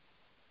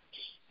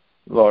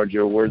 Lord,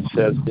 your word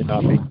says, do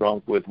not be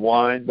drunk with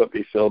wine, but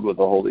be filled with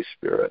the Holy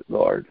Spirit,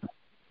 Lord.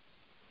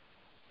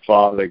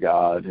 Father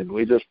God, and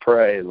we just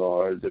pray,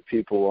 Lord, that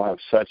people will have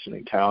such an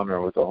encounter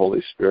with the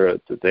Holy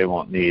Spirit that they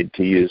won't need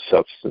to use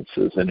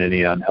substances in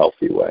any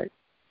unhealthy way.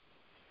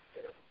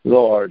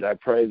 Lord, I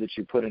pray that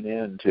you put an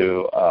end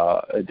to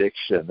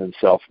addiction and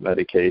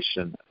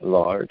self-medication,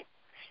 Lord.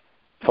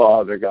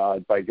 Father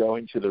God, by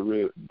going to the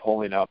root and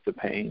pulling out the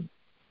pain.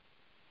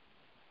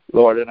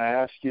 Lord, and I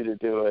ask you to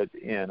do it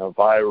in a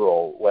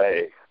viral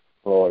way.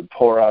 Lord,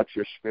 pour out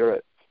your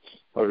Spirit.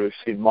 Lord, we've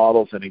seen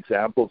models and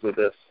examples of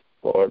this,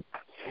 Lord.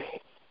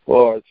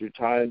 Lord, through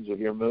times of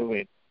your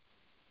moving.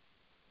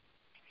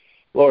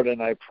 Lord,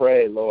 and I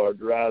pray, Lord,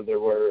 rather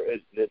where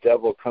the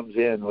devil comes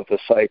in with a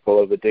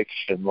cycle of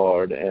addiction,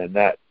 Lord, and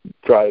that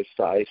drives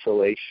to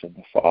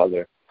isolation,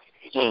 Father.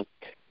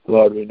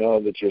 Lord, we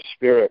know that your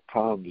Spirit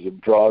comes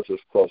and draws us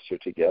closer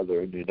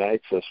together and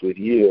unites us with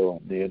you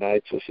and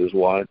unites us as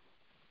one.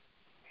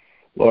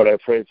 Lord, I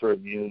pray for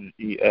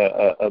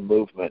a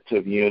movement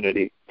of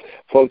unity.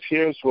 Folks,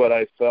 here's what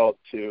I felt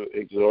to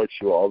exhort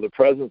you all. The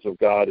presence of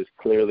God is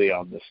clearly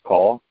on this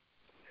call.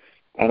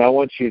 And I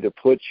want you to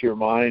put your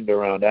mind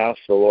around, ask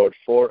the Lord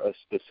for a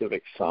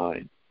specific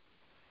sign.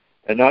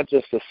 And not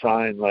just a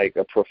sign like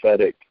a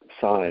prophetic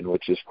sign,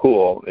 which is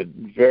cool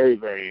and very,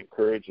 very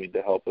encouraging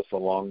to help us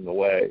along the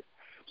way,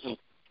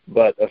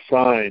 but a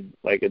sign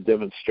like a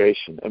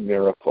demonstration, a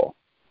miracle.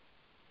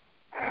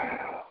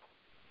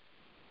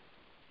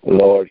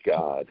 Lord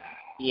God.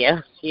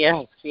 Yes,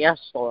 yes, yes,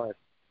 Lord.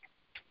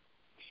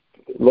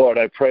 Lord,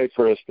 I pray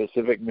for a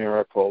specific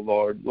miracle,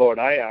 Lord. Lord,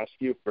 I ask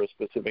you for a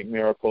specific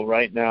miracle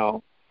right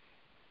now.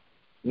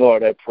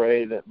 Lord, I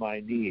pray that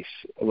my niece,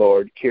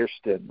 Lord,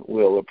 Kirsten,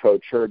 will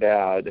approach her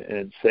dad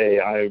and say,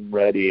 I'm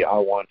ready. I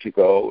want to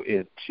go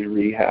into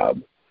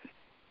rehab.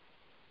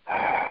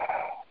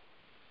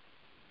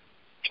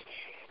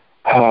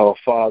 Oh,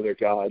 Father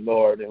God,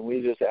 Lord, and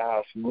we just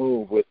ask,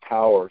 move with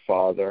power,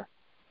 Father.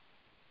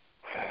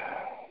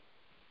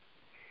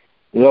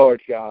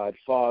 Lord God,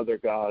 Father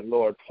God,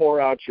 Lord,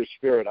 pour out your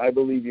Spirit. I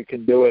believe you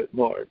can do it,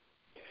 Lord.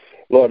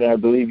 Lord, I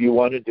believe you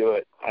want to do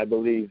it. I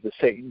believe that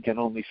Satan can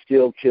only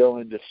steal, kill,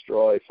 and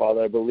destroy.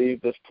 Father, I believe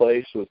this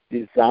place was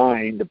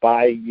designed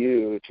by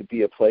you to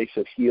be a place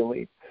of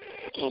healing.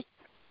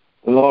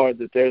 Lord,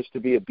 that there's to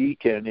be a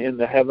beacon in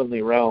the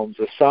heavenly realms,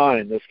 a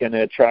sign that's going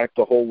to attract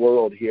the whole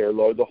world here,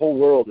 Lord. The whole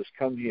world has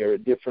come here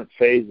at different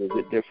phases,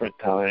 at different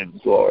times,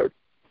 Lord.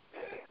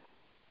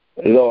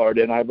 Lord,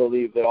 and I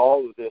believe that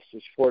all of this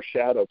is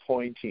foreshadow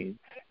pointing,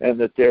 and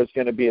that there's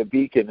going to be a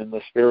beacon in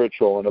the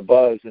spiritual and a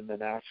buzz in the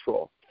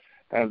natural.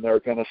 And they're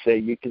going to say,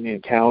 you can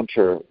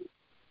encounter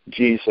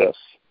Jesus.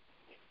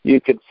 You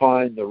can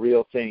find the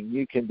real thing.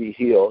 You can be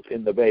healed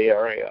in the Bay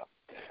Area.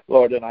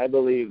 Lord, and I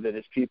believe that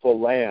as people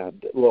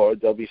land,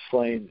 Lord, they'll be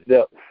slain.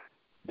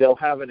 They'll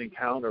have an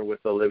encounter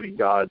with the living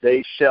God.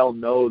 They shall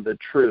know the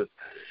truth.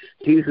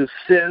 He who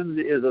sins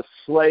is a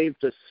slave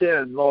to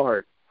sin,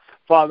 Lord.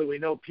 Father, we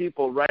know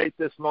people right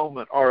this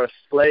moment are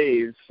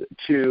slaves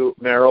to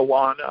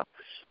marijuana,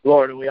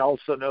 Lord, and we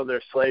also know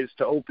they're slaves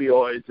to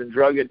opioids and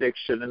drug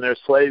addiction, and they're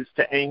slaves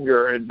to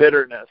anger and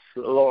bitterness,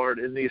 Lord,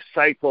 in these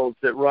cycles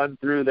that run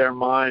through their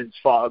minds,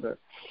 Father.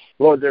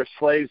 Lord, they're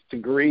slaves to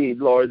greed,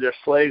 Lord. They're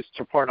slaves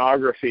to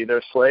pornography.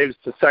 They're slaves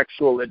to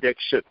sexual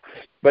addiction.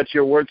 But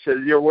your word says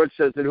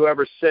that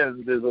whoever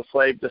sins is a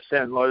slave to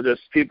sin, Lord.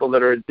 There's people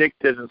that are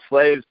addicted and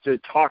slaves to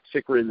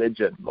toxic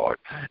religion, Lord.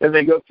 And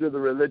they go through the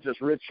religious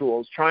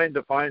rituals trying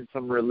to find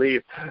some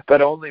relief,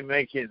 but only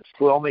getting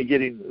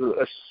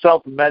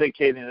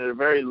self-medicating at a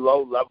very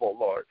low level,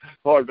 Lord.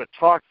 Lord, but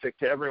toxic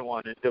to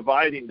everyone and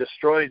dividing,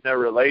 destroying their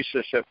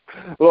relationships.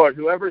 Lord,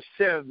 whoever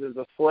sins is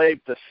a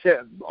slave to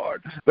sin,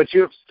 Lord. But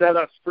you have set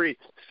us free.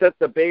 Set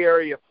the Bay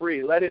Area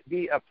free. Let it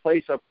be a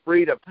place of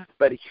freedom.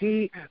 But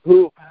you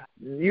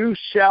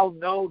shall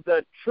know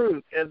the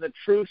truth, and the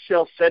truth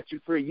shall set you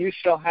free. You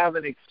shall have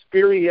an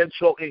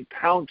experiential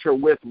encounter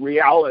with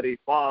reality,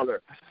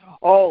 Father.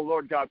 Oh,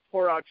 Lord God,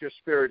 pour out your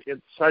Spirit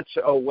in such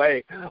a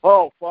way.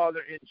 Oh, Father,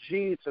 in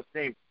Jesus'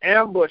 name,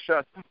 ambush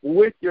us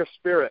with your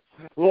Spirit.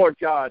 Lord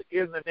God,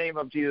 in the name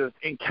of Jesus,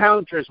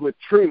 encounters with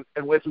truth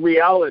and with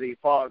reality,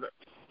 Father.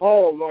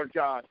 Oh, Lord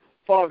God.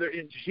 Father,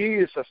 in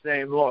Jesus'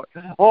 name, Lord.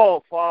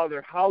 Oh,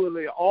 Father,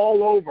 hallelujah,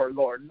 all over,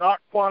 Lord, not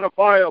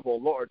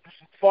quantifiable, Lord.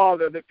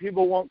 Father, that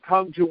people won't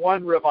come to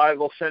one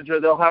revival center.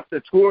 They'll have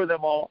to tour them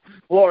all,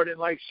 Lord. And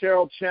like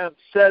Cheryl Chen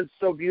said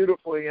so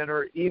beautifully in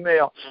her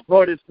email,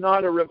 Lord, it's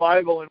not a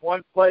revival in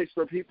one place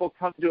where people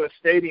come to a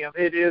stadium.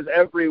 It is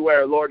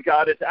everywhere, Lord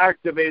God. It's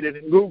activated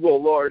in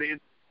Google, Lord, in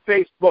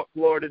Facebook,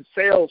 Lord, in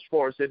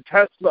Salesforce, in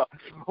Tesla.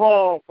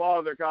 Oh,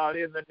 Father God,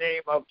 in the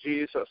name of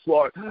Jesus,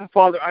 Lord.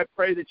 Father, I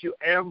pray that you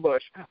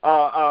ambush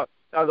the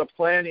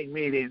planning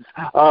meetings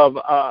of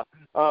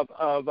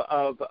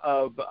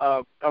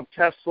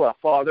Tesla,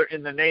 Father,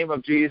 in the name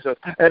of Jesus,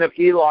 and of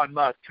Elon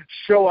Musk.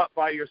 Show up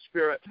by your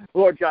Spirit.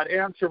 Lord God,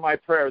 answer my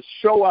prayers.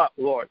 Show up,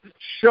 Lord.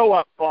 Show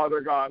up,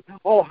 Father God.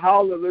 Oh,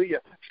 hallelujah.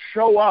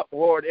 Show up,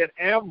 Lord, and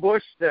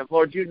ambush them.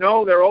 Lord, you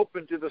know they're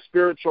open to the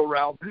spiritual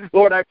realm.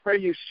 Lord, I pray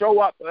you show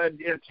up and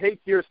take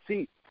your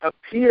seat.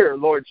 Appear,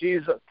 Lord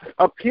Jesus.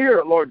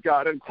 Appear, Lord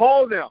God, and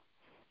call them.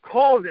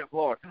 called him,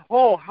 Lord.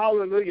 Oh,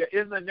 hallelujah,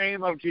 in the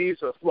name of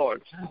Jesus,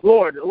 Lord.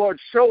 Lord,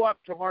 show up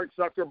to Mark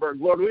Zuckerberg.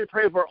 Lord, we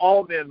pray for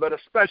all men, but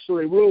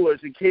especially rulers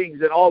and kings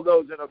and all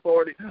those in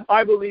authority.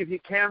 I believe he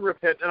can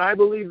repent, and I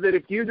believe that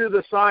if you do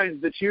the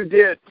signs that you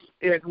did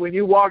when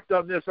you walked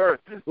on this earth,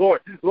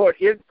 Lord,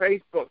 in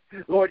Facebook,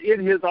 Lord,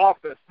 in his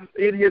office,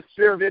 in his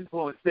sphere of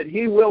influence, that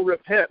he will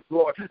repent,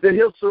 Lord, that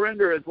he'll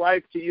surrender his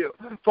life to you.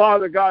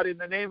 Father God, in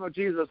the name of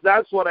Jesus,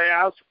 that's what I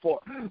ask for.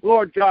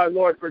 Lord God,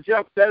 Lord, for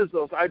Jeff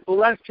Bezos, I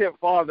bless him,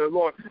 Father,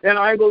 Lord, and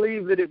I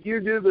believe that if you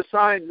do the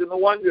signs and the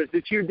wonders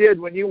that you did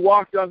when you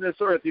walked on this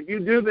earth, if you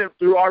do them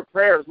through our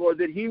prayers, Lord,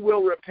 that he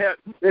will repent,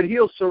 that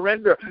he'll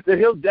surrender, that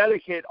he'll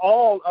dedicate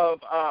all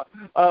of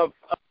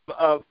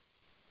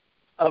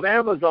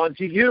Amazon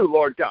to you,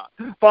 Lord God.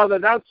 Father,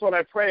 that's what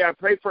I pray. I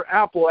pray for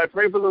Apple. I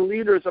pray for the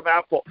leaders of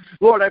Apple.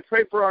 Lord, I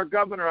pray for our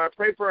governor. I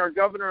pray for our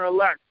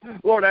governor-elect.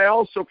 Lord, I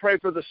also pray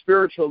for the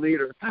spiritual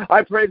leaders.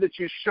 I pray that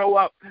you show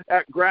up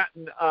at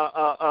Grattan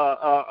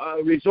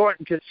Resort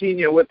and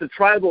Casino with the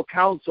tribal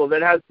council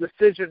that has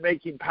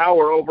decision-making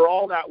power over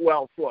all that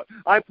wealth, Lord.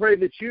 I pray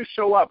that you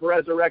show up,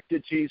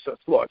 resurrected Jesus,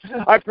 Lord.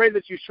 I pray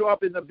that you show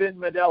up in the Ben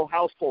Medell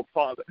household,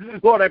 Father.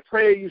 Lord, I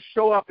pray you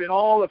show up in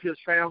all of his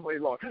family,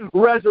 Lord.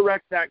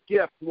 Resurrect that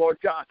gift, Lord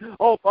God.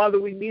 Oh,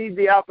 Father, we need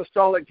the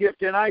apostolic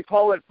gift, and I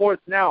call it forth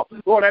now.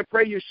 Lord, I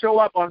pray you show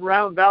up on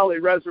Round Valley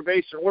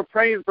Reservation. We're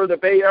praying for the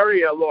Bay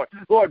Area, Lord.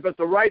 Lord, but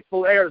the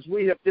rightful heirs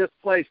we have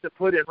displaced to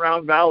put in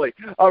Round Valley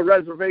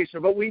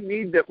Reservation, but we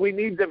need them. We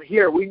need them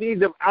here. We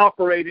need them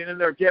operating in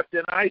their gift,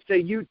 and I say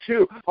you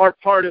too are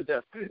part of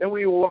this, and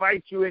we will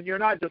invite you in. You're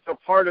not just a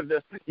part of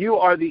this. You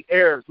are the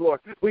heirs, Lord.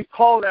 We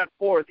call that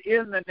forth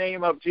in the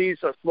name of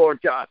Jesus, Lord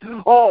God.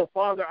 Oh,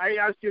 Father, I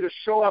ask you to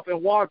show up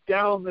and walk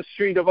down the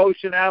street of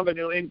Ocean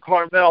Avenue in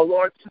Carmel,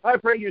 Lord. I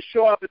pray you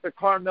show up at the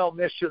Carmel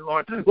Mission,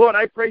 Lord. Lord,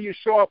 I pray you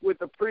show up with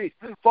the priest,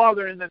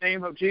 Father, in the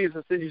name of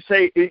Jesus, and you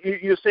say,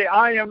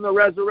 I am the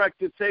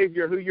resurrected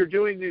Savior who you're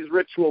doing these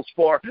rituals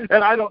for,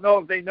 and I don't know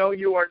if they know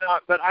you or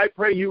not, but I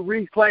pray you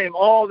reclaim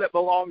all that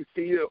belongs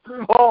to you.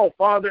 Oh,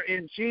 Father,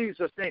 in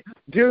Jesus' name,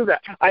 do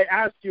that. I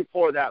ask you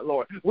for that,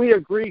 Lord. We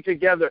agree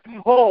together.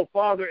 Oh,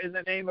 Father, in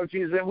the name of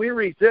Jesus, and we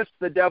resist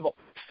the devil.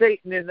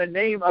 Satan, in the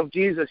name of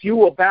Jesus, you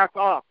will back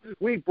off.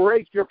 We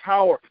break your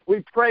power.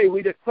 We pray,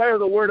 we declare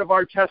the word of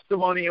our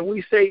testimony, and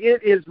we say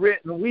it is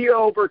written, we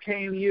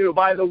overcame you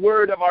by the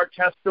word of our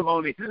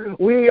testimony.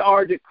 We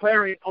are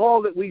declaring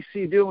all that we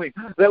see doing,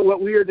 that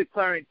what we are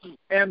declaring,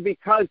 and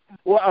because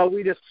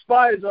we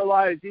despise our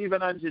lives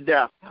even unto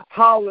death.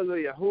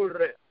 Hallelujah.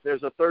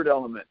 There's a third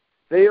element.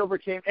 They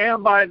overcame,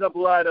 and by the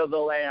blood of the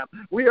Lamb.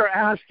 We are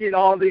asking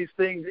all these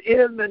things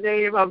in the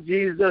name of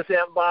Jesus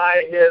and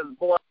by his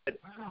blood.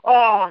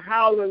 Oh,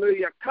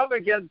 hallelujah. Come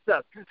against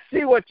us.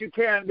 See what you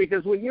can,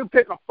 because when you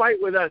pick a fight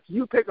with us,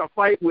 you pick a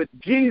fight with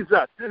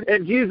Jesus.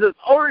 And Jesus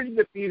already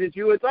defeated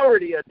you. It's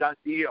already a done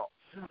deal.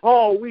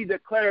 Oh, we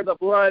declare the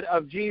blood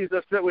of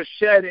Jesus that was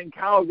shed in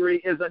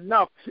Calvary is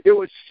enough. It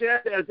was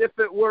shed as if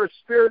it were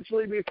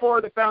spiritually before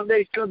the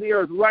foundation of the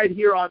earth, right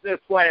here on this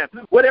land.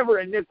 Whatever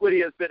iniquity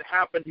has been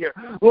happened here,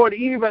 Lord,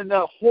 even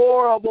the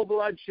horrible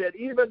bloodshed,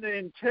 even the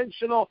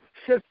intentional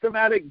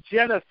systematic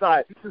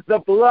genocide, the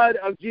blood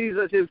of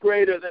Jesus is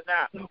greater than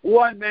that.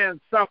 One man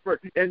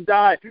suffered and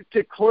died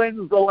to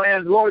cleanse the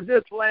land. Lord,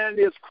 this land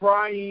is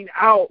crying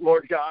out,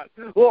 Lord God.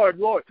 Lord,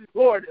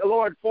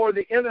 for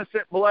the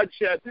innocent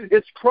bloodshed.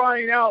 It's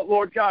crying out,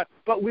 Lord God,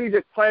 but we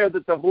declare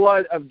that the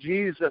blood of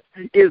Jesus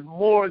is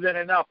more than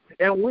enough,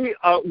 and we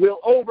will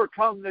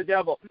overcome the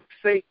devil,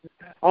 Satan.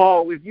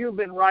 Oh, if you've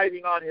been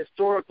riding on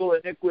historical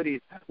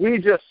iniquities, we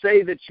just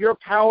say that your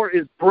power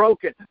is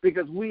broken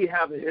because we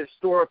have a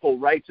historical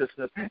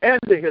righteousness and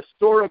the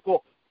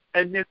historical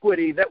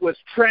iniquity that was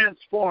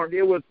transformed.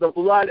 It was the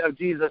blood of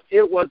Jesus.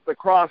 It was the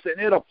cross, and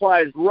it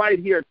applies right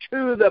here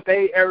to the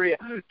Bay Area,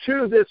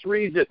 to this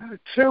region,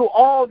 to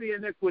all the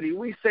iniquity.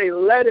 We say,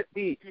 let it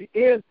be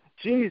in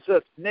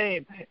Jesus'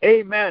 name.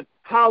 Amen.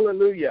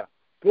 Hallelujah.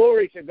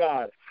 Glory to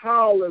God.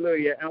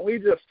 Hallelujah. And we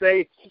just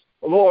say,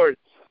 Lord,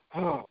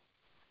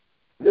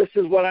 this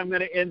is what I'm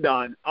going to end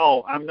on.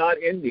 Oh, I'm not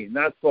ending.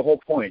 That's the whole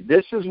point.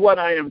 This is what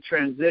I am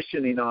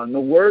transitioning on. The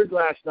word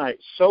last night,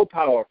 so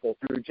powerful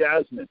through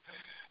Jasmine.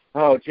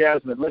 Oh,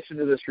 Jasmine, listen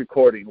to this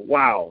recording.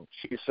 Wow.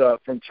 She's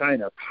from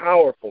China.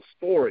 Powerful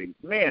story.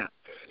 Man,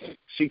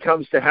 she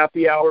comes to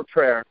happy hour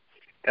prayer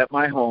at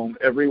my home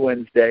every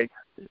Wednesday.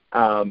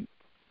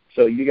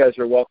 So you guys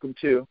are welcome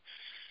too.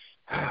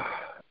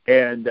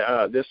 And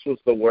this was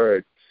the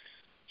word.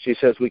 She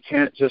says we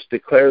can't just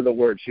declare the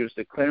word. She was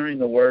declaring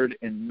the word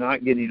and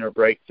not getting her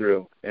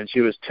breakthrough. And she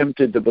was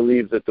tempted to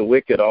believe that the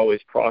wicked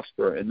always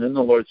prosper. And then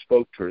the Lord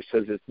spoke to her,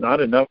 says it's not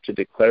enough to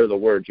declare the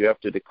word. You have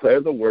to declare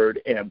the word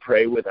and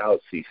pray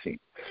without ceasing.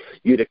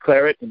 You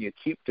declare it and you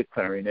keep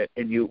declaring it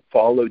and you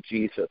follow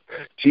Jesus.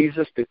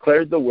 Jesus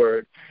declared the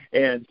word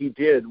and he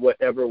did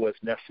whatever was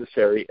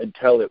necessary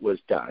until it was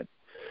done.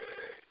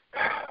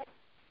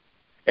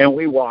 And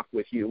we walk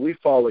with you. We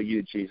follow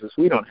you, Jesus.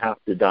 We don't have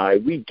to die.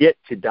 We get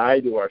to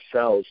die to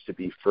ourselves to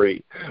be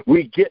free.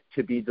 We get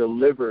to be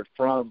delivered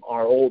from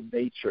our old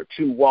nature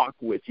to walk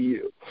with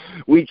you.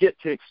 We get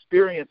to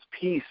experience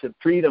peace and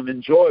freedom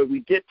and joy.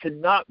 We get to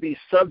not be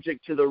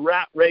subject to the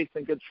rat race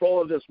and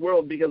control of this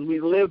world because we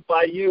live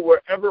by you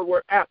wherever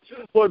we're at.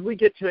 Lord, we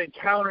get to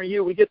encounter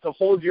you. We get to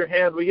hold your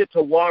hand. We get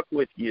to walk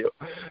with you.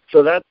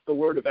 So that's the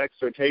word of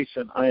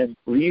exhortation I am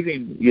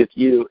leaving with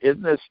you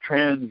in this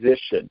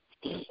transition,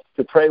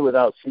 to pray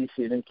without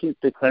ceasing and keep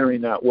declaring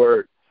that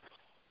word.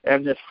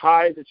 And this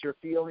high that you're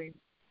feeling,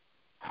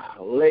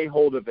 lay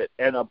hold of it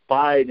and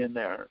abide in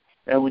there.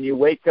 And when you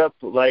wake up,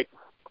 like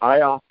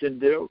I often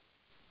do,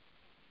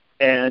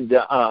 and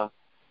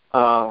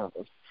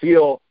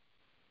feel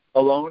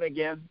alone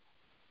again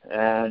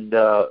and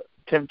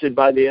tempted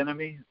by the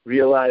enemy,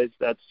 realize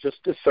that's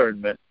just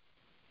discernment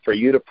for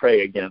you to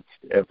pray against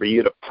and for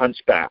you to punch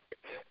back.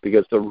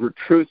 Because the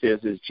truth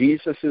is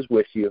Jesus is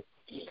with you.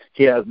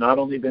 He has not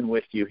only been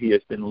with you, he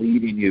has been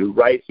leading you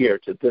right here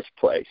to this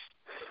place.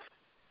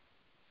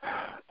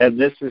 And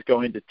this is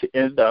going to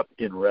end up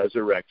in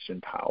resurrection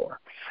power.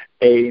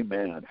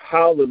 Amen.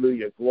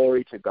 Hallelujah.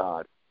 Glory to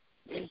God.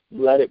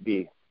 Let it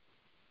be.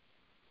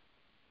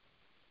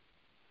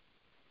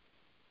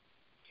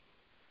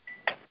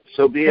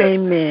 So be it.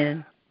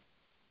 Amen.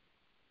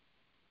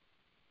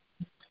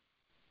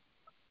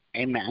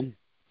 Amen.